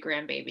got a new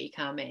grandbaby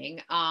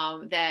coming,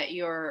 that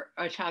you're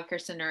a child care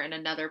center in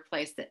another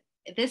place. That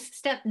this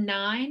step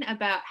 9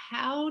 about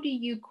how do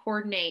you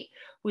coordinate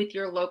with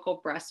your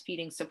local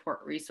breastfeeding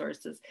support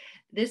resources.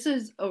 This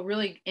is a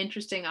really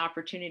interesting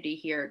opportunity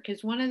here,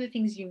 because one of the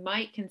things you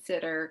might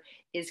consider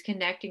is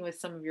connecting with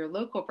some of your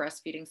local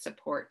breastfeeding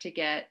support to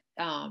get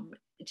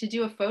to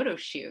do a photo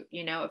shoot,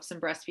 of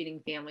some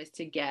breastfeeding families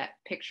to get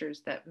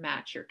pictures that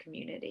match your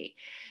community.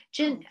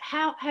 Jen,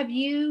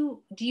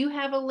 do you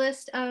have a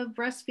list of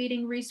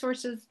breastfeeding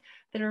resources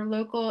that are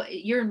local?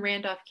 You're in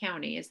Randolph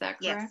County, is that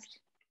correct? Yes.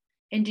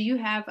 And do you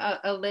have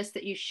a list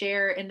that you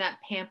share in that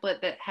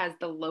pamphlet that has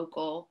the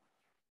local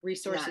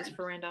resources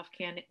for Randolph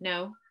County?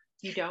 No,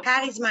 you don't?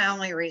 Patty's my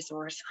only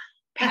resource.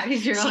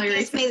 Patty's your only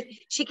resource.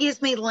 She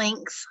gives me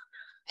links.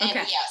 And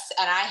yes,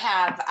 and I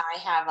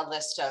have a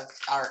list of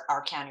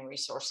our county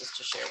resources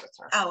to share with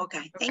her. Oh,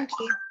 okay. Thank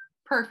you.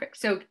 Perfect.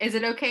 So is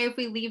it okay if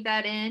we leave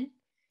that in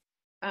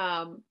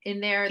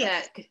there?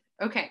 Yes.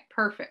 Okay,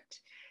 perfect.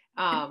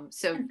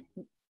 So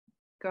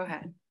go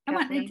ahead.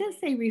 It does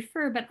say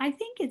refer, but I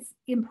think it's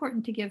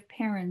important to give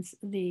parents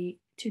the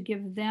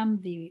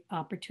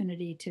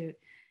opportunity to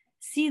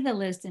see the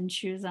list and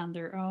choose on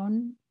their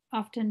own.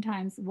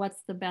 oftentimes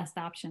what's the best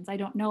options. I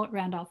don't know what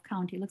Randolph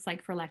County looks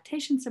like for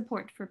lactation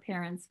support for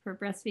parents, for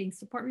breastfeeding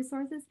support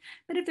resources,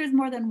 but if there's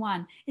more than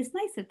one, it's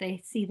nice that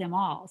they see them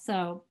all.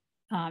 So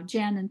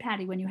Jen and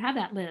Patty, when you have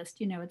that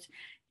list, you know,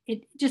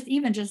 it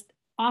just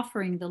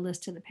offering the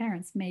list to the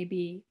parents may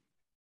be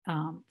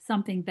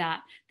something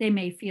that they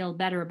may feel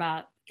better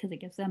about because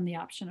it gives them the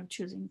option of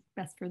choosing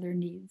best for their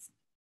needs.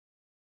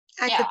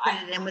 I could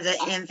put it in with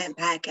an infant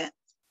packet.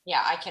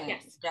 Yeah, I can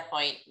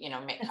definitely,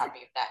 make a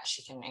copy of that.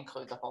 She can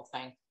include the whole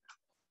thing.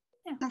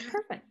 Yeah,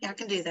 perfect. Yeah, I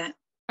can do that.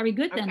 Are we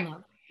good then,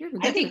 love?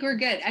 I think we're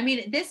good. I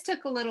mean, this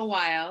took a little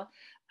while.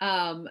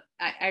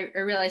 I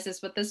realized this,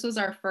 but this was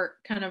our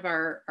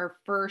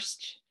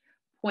first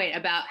point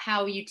about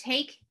how you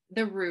take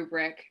the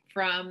rubric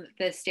from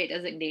the state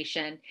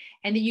designation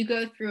and then you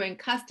go through and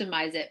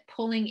customize it,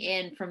 pulling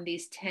in from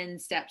these 10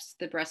 steps,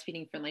 the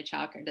breastfeeding friendly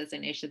childcare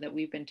designation that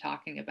we've been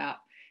talking about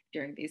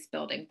during these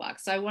building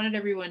blocks. So I wanted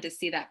everyone to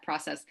see that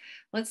process.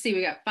 Let's see,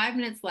 we got 5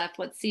 minutes left.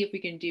 Let's see if we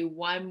can do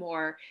one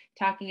more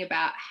talking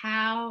about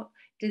how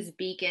does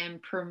Beacon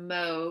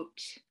promote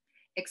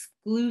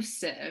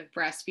exclusive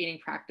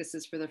breastfeeding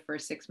practices for the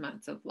first 6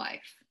 months of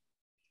life.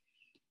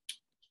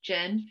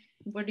 Jen,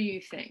 what do you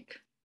think?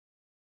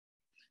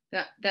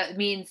 That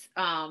means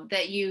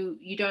that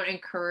you don't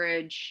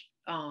encourage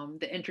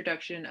the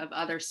introduction of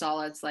other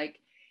solids like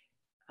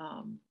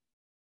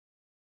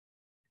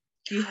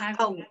do you have?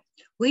 Oh,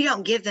 we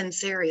don't give them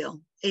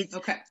cereal. It's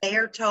okay. They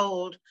are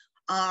told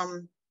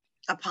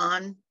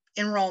upon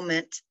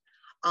enrollment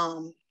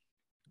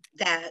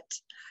that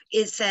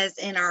it says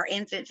in our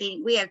infant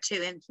feeding, we have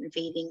 2 infant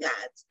feeding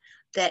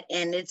guides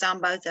and it's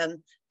on both of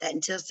them that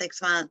until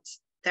 6 months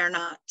they're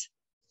not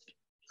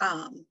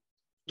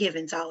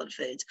given solid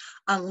foods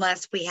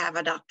unless we have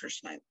a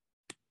doctor's note.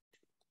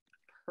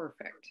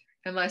 Perfect.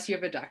 Unless you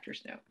have a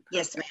doctor's note. Perfect.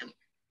 Yes, ma'am.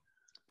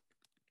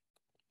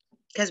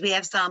 Because we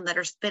have some that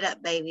are spit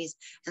up babies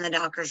and the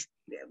doctors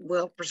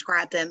will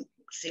prescribe them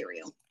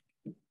cereal.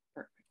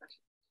 Perfect.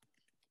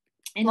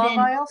 And well, then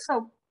I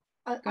also,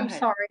 I'm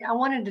sorry, I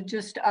wanted to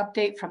just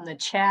update from the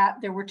chat.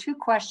 There were 2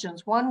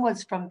 questions. One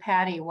was from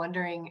Patty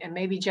wondering, and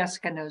maybe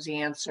Jessica knows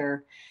the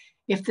answer,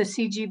 if the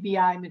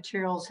CGBI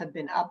materials have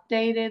been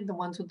updated, the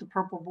ones with the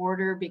purple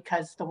border,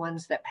 because the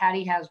ones that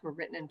Patty has were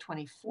written in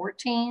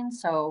 2014.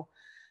 So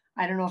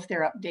I don't know if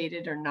they're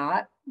updated or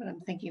not, but I'm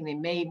thinking they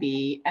may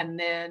be. And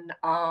then,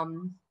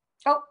 oh,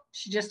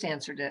 she just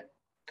answered it.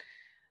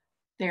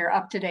 They're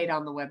up to date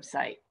on the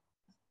website.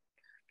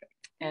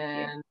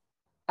 And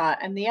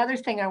the other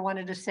thing I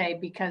wanted to say,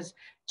 because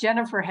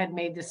Jennifer had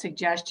made the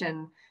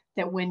suggestion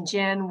that when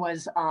Jen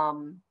was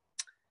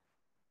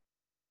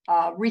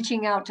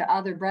reaching out to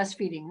other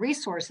breastfeeding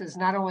resources,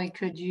 not only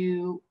could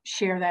you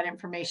share that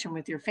information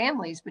with your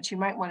families, but you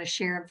might want to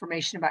share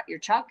information about your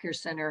childcare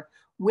center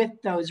with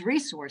those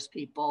resource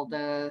people,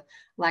 the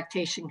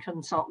lactation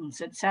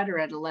consultants, et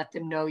cetera, to let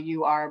them know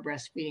you are a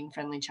breastfeeding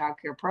friendly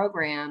childcare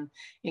program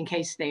in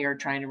case they are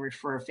trying to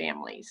refer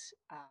families.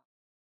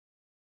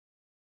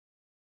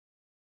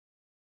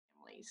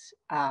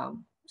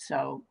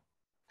 So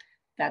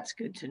that's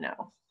good to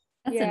know.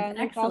 That's an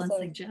excellent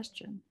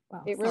suggestion.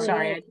 Wow. It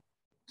really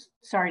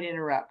Sorry to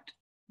interrupt.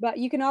 But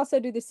you can also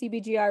do the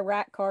CBGI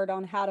RAC card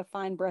on how to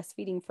find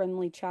breastfeeding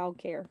friendly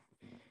childcare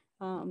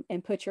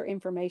and put your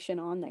information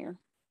on there.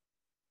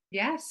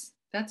 Yes,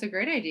 that's a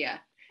great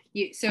idea.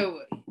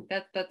 So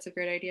that's a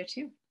great idea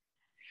too.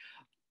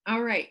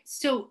 All right.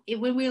 So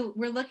when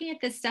we're looking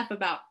at this stuff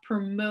about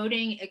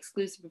promoting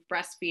exclusive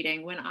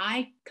breastfeeding, when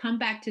I come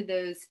back to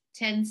those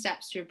 10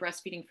 steps to a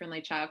breastfeeding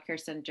friendly childcare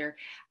center,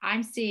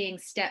 I'm seeing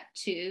step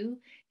 2.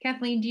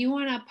 Kathleen, do you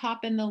want to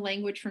pop in the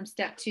language from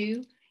step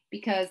 2?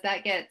 Because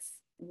that gets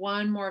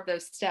one more of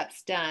those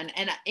steps done.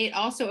 And it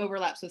also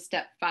overlaps with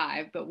step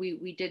 5, but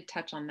we did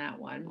touch on that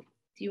one.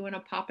 Do you want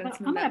to pop in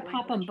some of that? I'm going to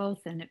pop them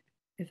both in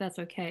if that's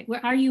okay.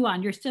 Where are you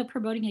on? You're still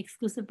promoting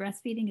exclusive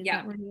breastfeeding? Is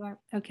that where you are?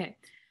 Okay.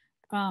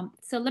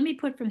 So let me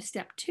put from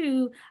step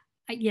 2.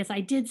 Yes,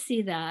 I did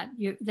see that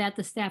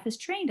the staff is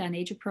trained on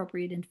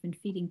age-appropriate infant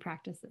feeding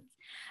practices,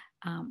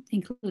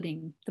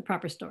 including the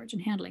proper storage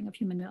and handling of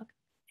human milk.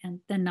 And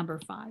then number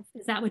 5.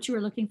 Is that what you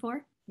were looking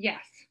for?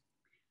 Yes.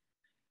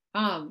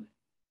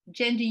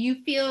 Jen, do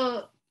you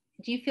feel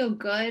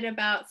good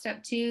about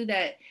step 2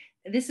 that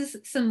this is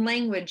some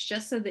language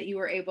just so that you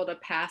were able to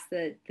pass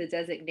the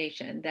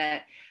designation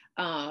that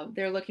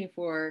they're looking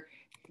for,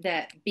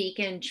 that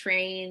Beacon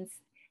trains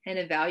and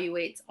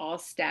evaluates all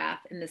staff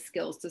in the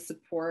skills to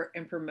support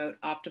and promote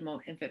optimal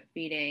infant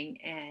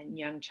feeding and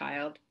young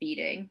child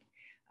feeding.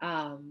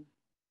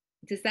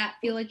 Does that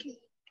feel like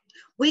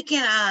we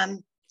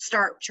can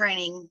start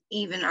training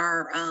even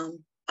our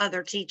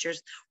other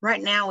teachers?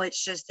 Right now,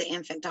 it's just the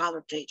infant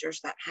toddler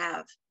teachers that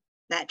have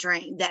that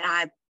training, that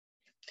I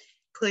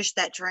push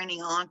that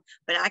training on,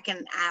 but I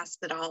can ask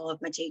that all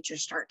of my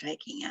teachers start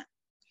taking it.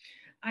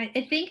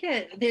 I think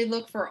that they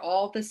look for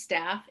all the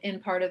staff in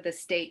part of the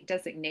state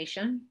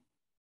designation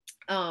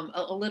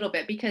a little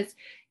bit, because,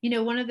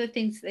 one of the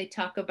things they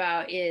talk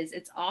about is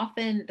it's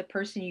often the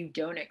person you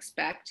don't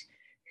expect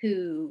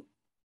who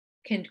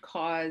can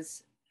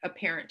cause a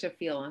parent to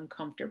feel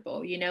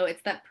uncomfortable. You know,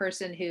 it's that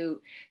person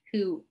who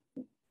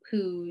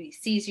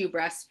sees you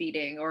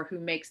breastfeeding or who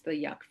makes the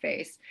yuck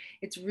face.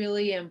 It's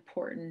really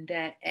important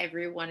that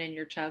everyone in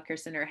your childcare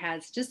center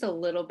has just a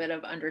little bit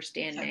of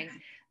understanding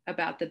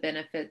about the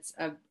benefits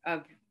of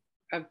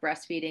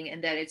breastfeeding,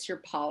 and that it's your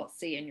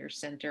policy in your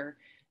center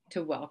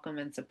to welcome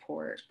and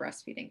support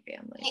breastfeeding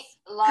families.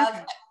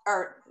 Love,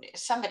 or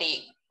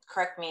somebody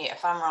correct me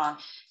if I'm wrong,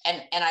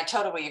 and I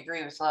totally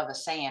agree with Love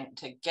is saying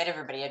to get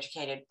everybody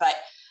educated, but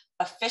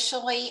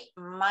officially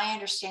my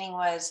understanding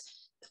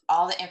was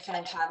all the infant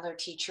and toddler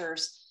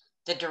teachers,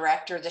 the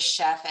director, the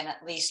chef, and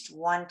at least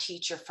one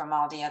teacher from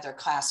all the other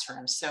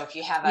classrooms. So if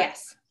you have a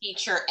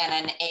teacher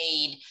and an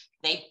aide,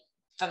 they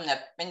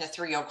in the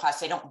 3-year-old class,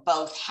 they don't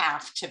both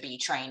have to be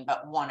trained,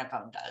 but one of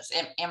them does.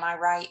 Am I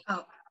right?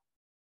 Oh.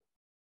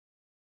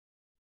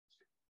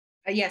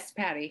 Yes,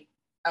 Patty.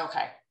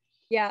 Okay.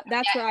 Yeah,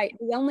 that's right.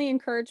 The only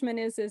encouragement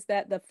is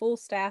that the full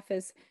staff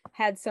has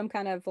had some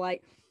kind of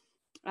like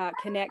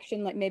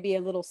connection, like maybe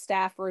a little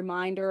staff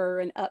reminder or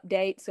an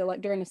update. So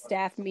like during a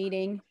staff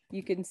meeting,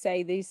 you can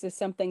say, this is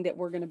something that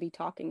we're going to be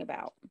talking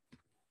about.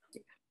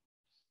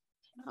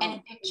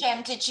 And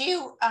Jen, did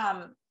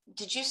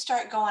you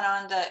start going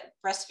on the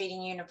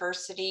Breastfeeding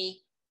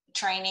University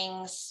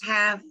trainings?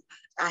 I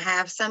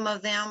have some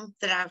of them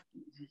that I've.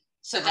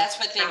 So that's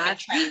what they've been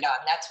trained on.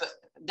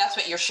 That's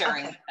what you're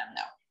sharing with them,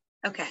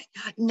 though. Okay,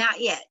 not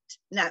yet.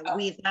 No,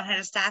 we've not had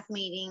a staff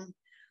meeting.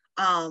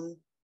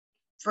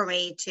 For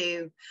me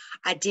to,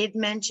 I did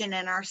mention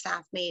in our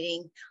staff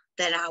meeting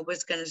that I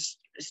was going to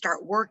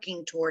start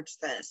working towards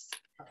this.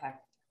 Okay.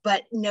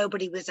 But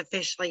nobody was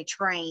officially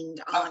trained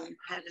on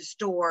how to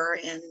store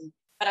and.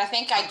 But I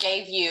think I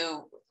gave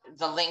you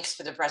the links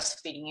for the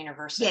Breastfeeding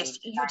University. Yes,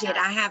 you did.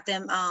 I have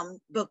them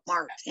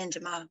bookmarked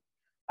into my.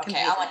 Okay,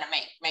 computer. I wanted to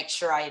make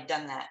sure I had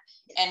done that.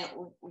 And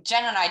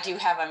Jen and I do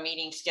have a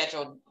meeting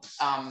scheduled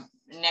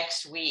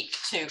next week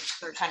to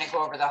kind of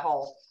go over the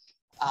whole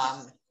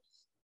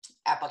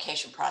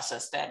application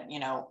process that,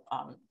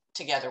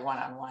 together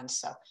one-on-one.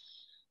 So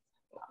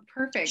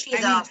perfect.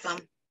 She's awesome.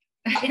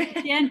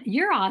 Jen,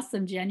 you're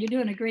awesome, Jen. You're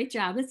doing a great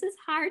job. This is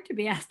hard to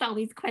be asked all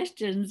these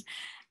questions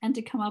and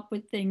to come up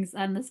with things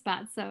on the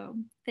spot. So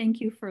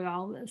thank you for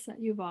all this that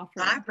you've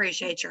offered. I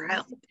appreciate your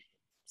help.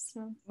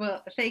 So,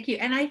 well, thank you.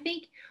 And I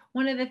think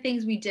one of the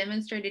things we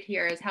demonstrated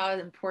here is how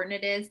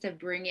important it is to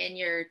bring in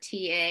your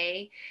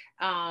TA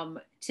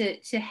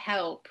to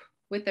help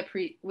with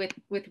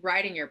with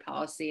writing your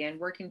policy and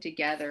working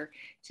together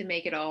to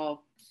make it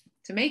all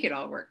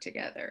work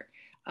together.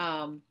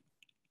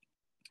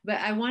 But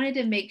I wanted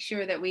to make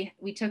sure that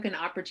we took an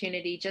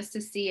opportunity just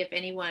to see if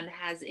anyone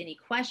has any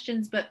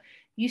questions. But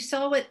you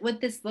saw what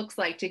this looks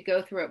like, to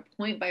go through it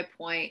point by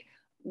point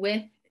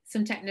with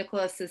some technical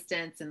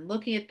assistance and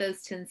looking at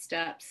those 10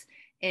 steps.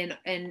 And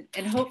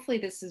hopefully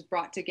this has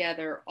brought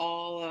together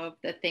all of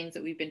the things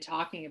that we've been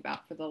talking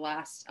about for the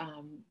last,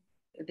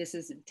 this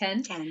is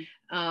 10.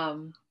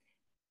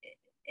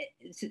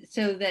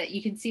 So that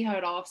you can see how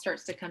it all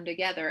starts to come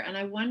together. And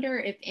I wonder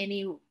if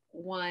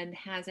anyone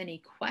has any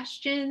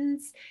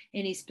questions,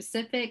 any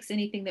specifics,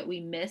 anything that we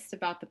missed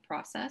about the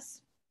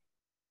process.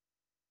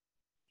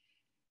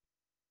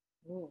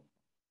 Ooh.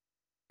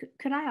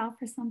 Could I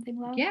offer something,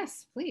 Love?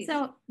 Yes, please.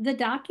 So the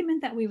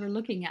document that we were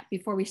looking at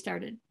before we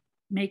started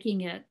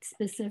making it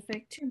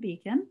specific to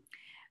Beacon,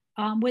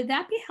 would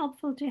that be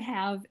helpful to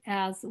have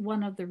as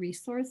one of the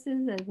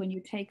resources as when you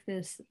take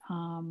this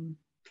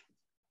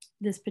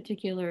this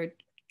particular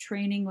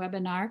training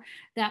webinar,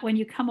 that when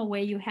you come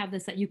away, you have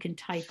this that you can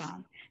type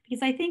on?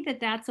 Because I think that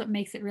that's what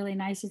makes it really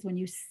nice, is when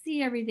you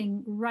see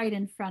everything right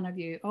in front of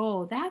you.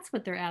 Oh, that's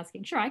what they're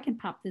asking. Sure, I can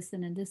pop this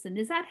in and this in.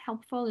 Is that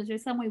helpful? Is there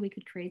some way we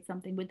could create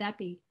something? Would that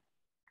be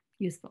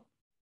useful?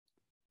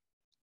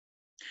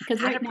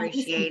 Because I'd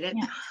appreciate it.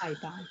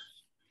 Type on.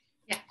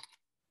 Yeah,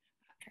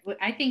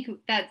 I think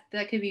that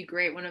could be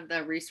great. One of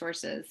the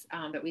resources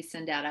that we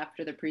send out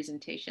after the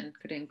presentation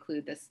could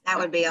include this. That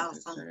would be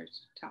awesome.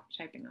 Top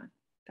typing on.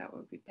 That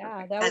would be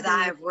perfect. Yeah, Because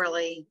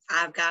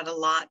I've got a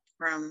lot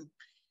from.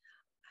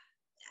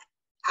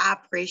 I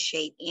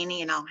appreciate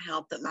any and all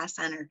help that my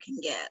center can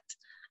get,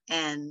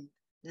 and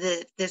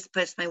this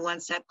puts me one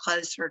step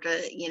closer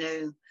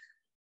to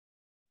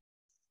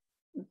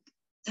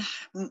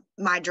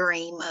my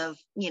dream of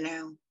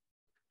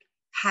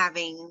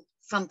having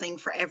something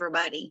for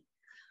everybody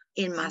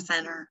in my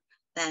center,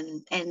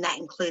 and that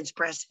includes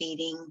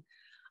breastfeeding.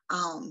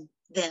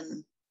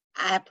 Then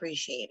I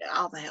appreciate it,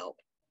 all the help.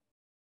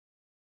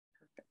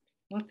 Perfect.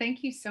 Well,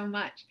 thank you so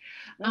much.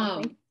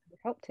 Thank you for your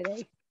help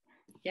today.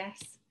 Yes.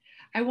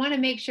 I want to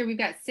make sure we've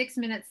got 6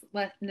 minutes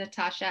left,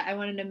 Natasha. I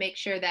wanted to make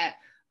sure that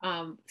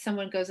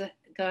someone go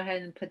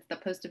ahead and put the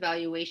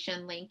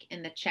post-evaluation link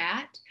in the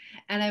chat.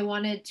 And I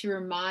wanted to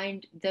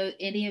remind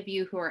any of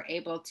you who are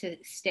able to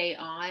stay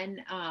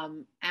on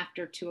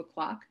after 2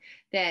 o'clock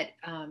that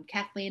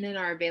Kathleen and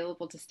I are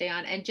available to stay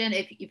on. And Jen,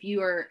 if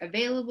you are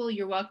available,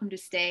 you're welcome to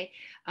stay.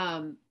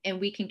 And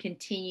we can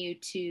continue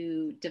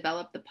to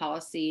develop the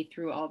policy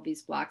through all of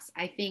these blocks.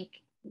 I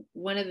think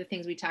one of the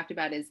things we talked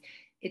about is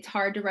it's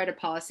hard to write a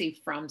policy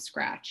from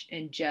scratch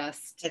in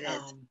just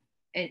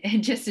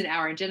in just an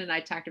hour. And Jen and I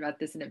talked about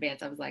this in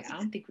advance. I was like, I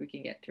don't think we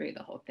can get through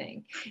the whole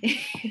thing.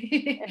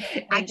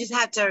 I just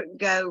have to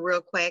go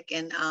real quick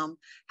and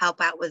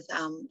help out with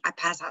I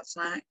pass out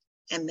snack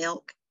and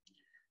milk.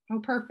 Oh,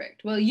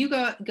 perfect. Well, you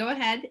go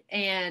ahead,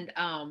 and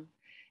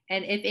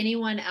if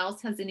anyone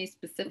else has any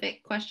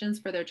specific questions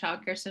for their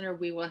childcare center,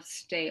 we will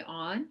stay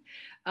on.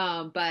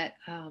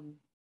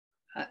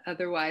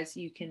 Otherwise,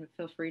 you can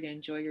feel free to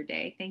enjoy your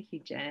day. Thank you,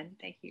 Jen.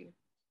 Thank you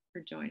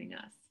for joining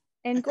us.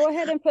 And go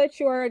ahead and put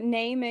your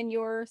name and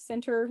your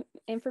center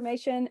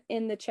information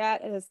in the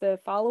chat as the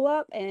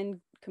follow-up and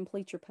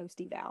complete your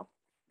post-eval.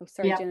 Oh,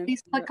 sorry, yeah, Jen.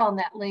 Please click on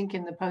that link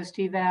in the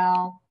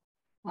post-eval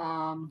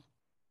in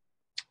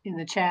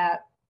the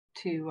chat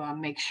to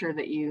make sure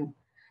that you.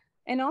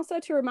 And also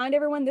to remind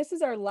everyone, this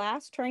is our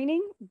last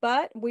training,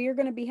 but we are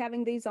going to be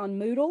having these on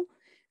Moodle.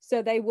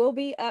 So they will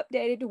be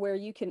updated to where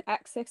you can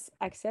access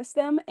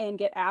them and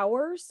get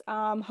hours,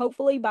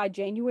 hopefully by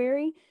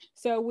January.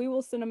 So we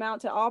will send them out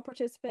to all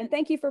participants.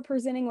 Thank you for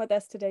presenting with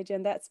us today,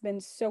 Jen. That's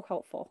been so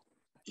helpful.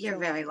 You're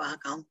very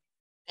welcome.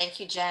 Thank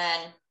you,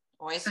 Jen.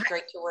 Always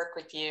great to work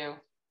with you.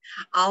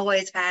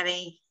 Always,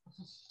 Patty.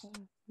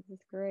 This is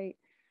great.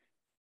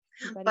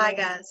 Bye,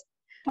 guys.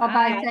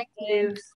 Bye-bye. Thank you.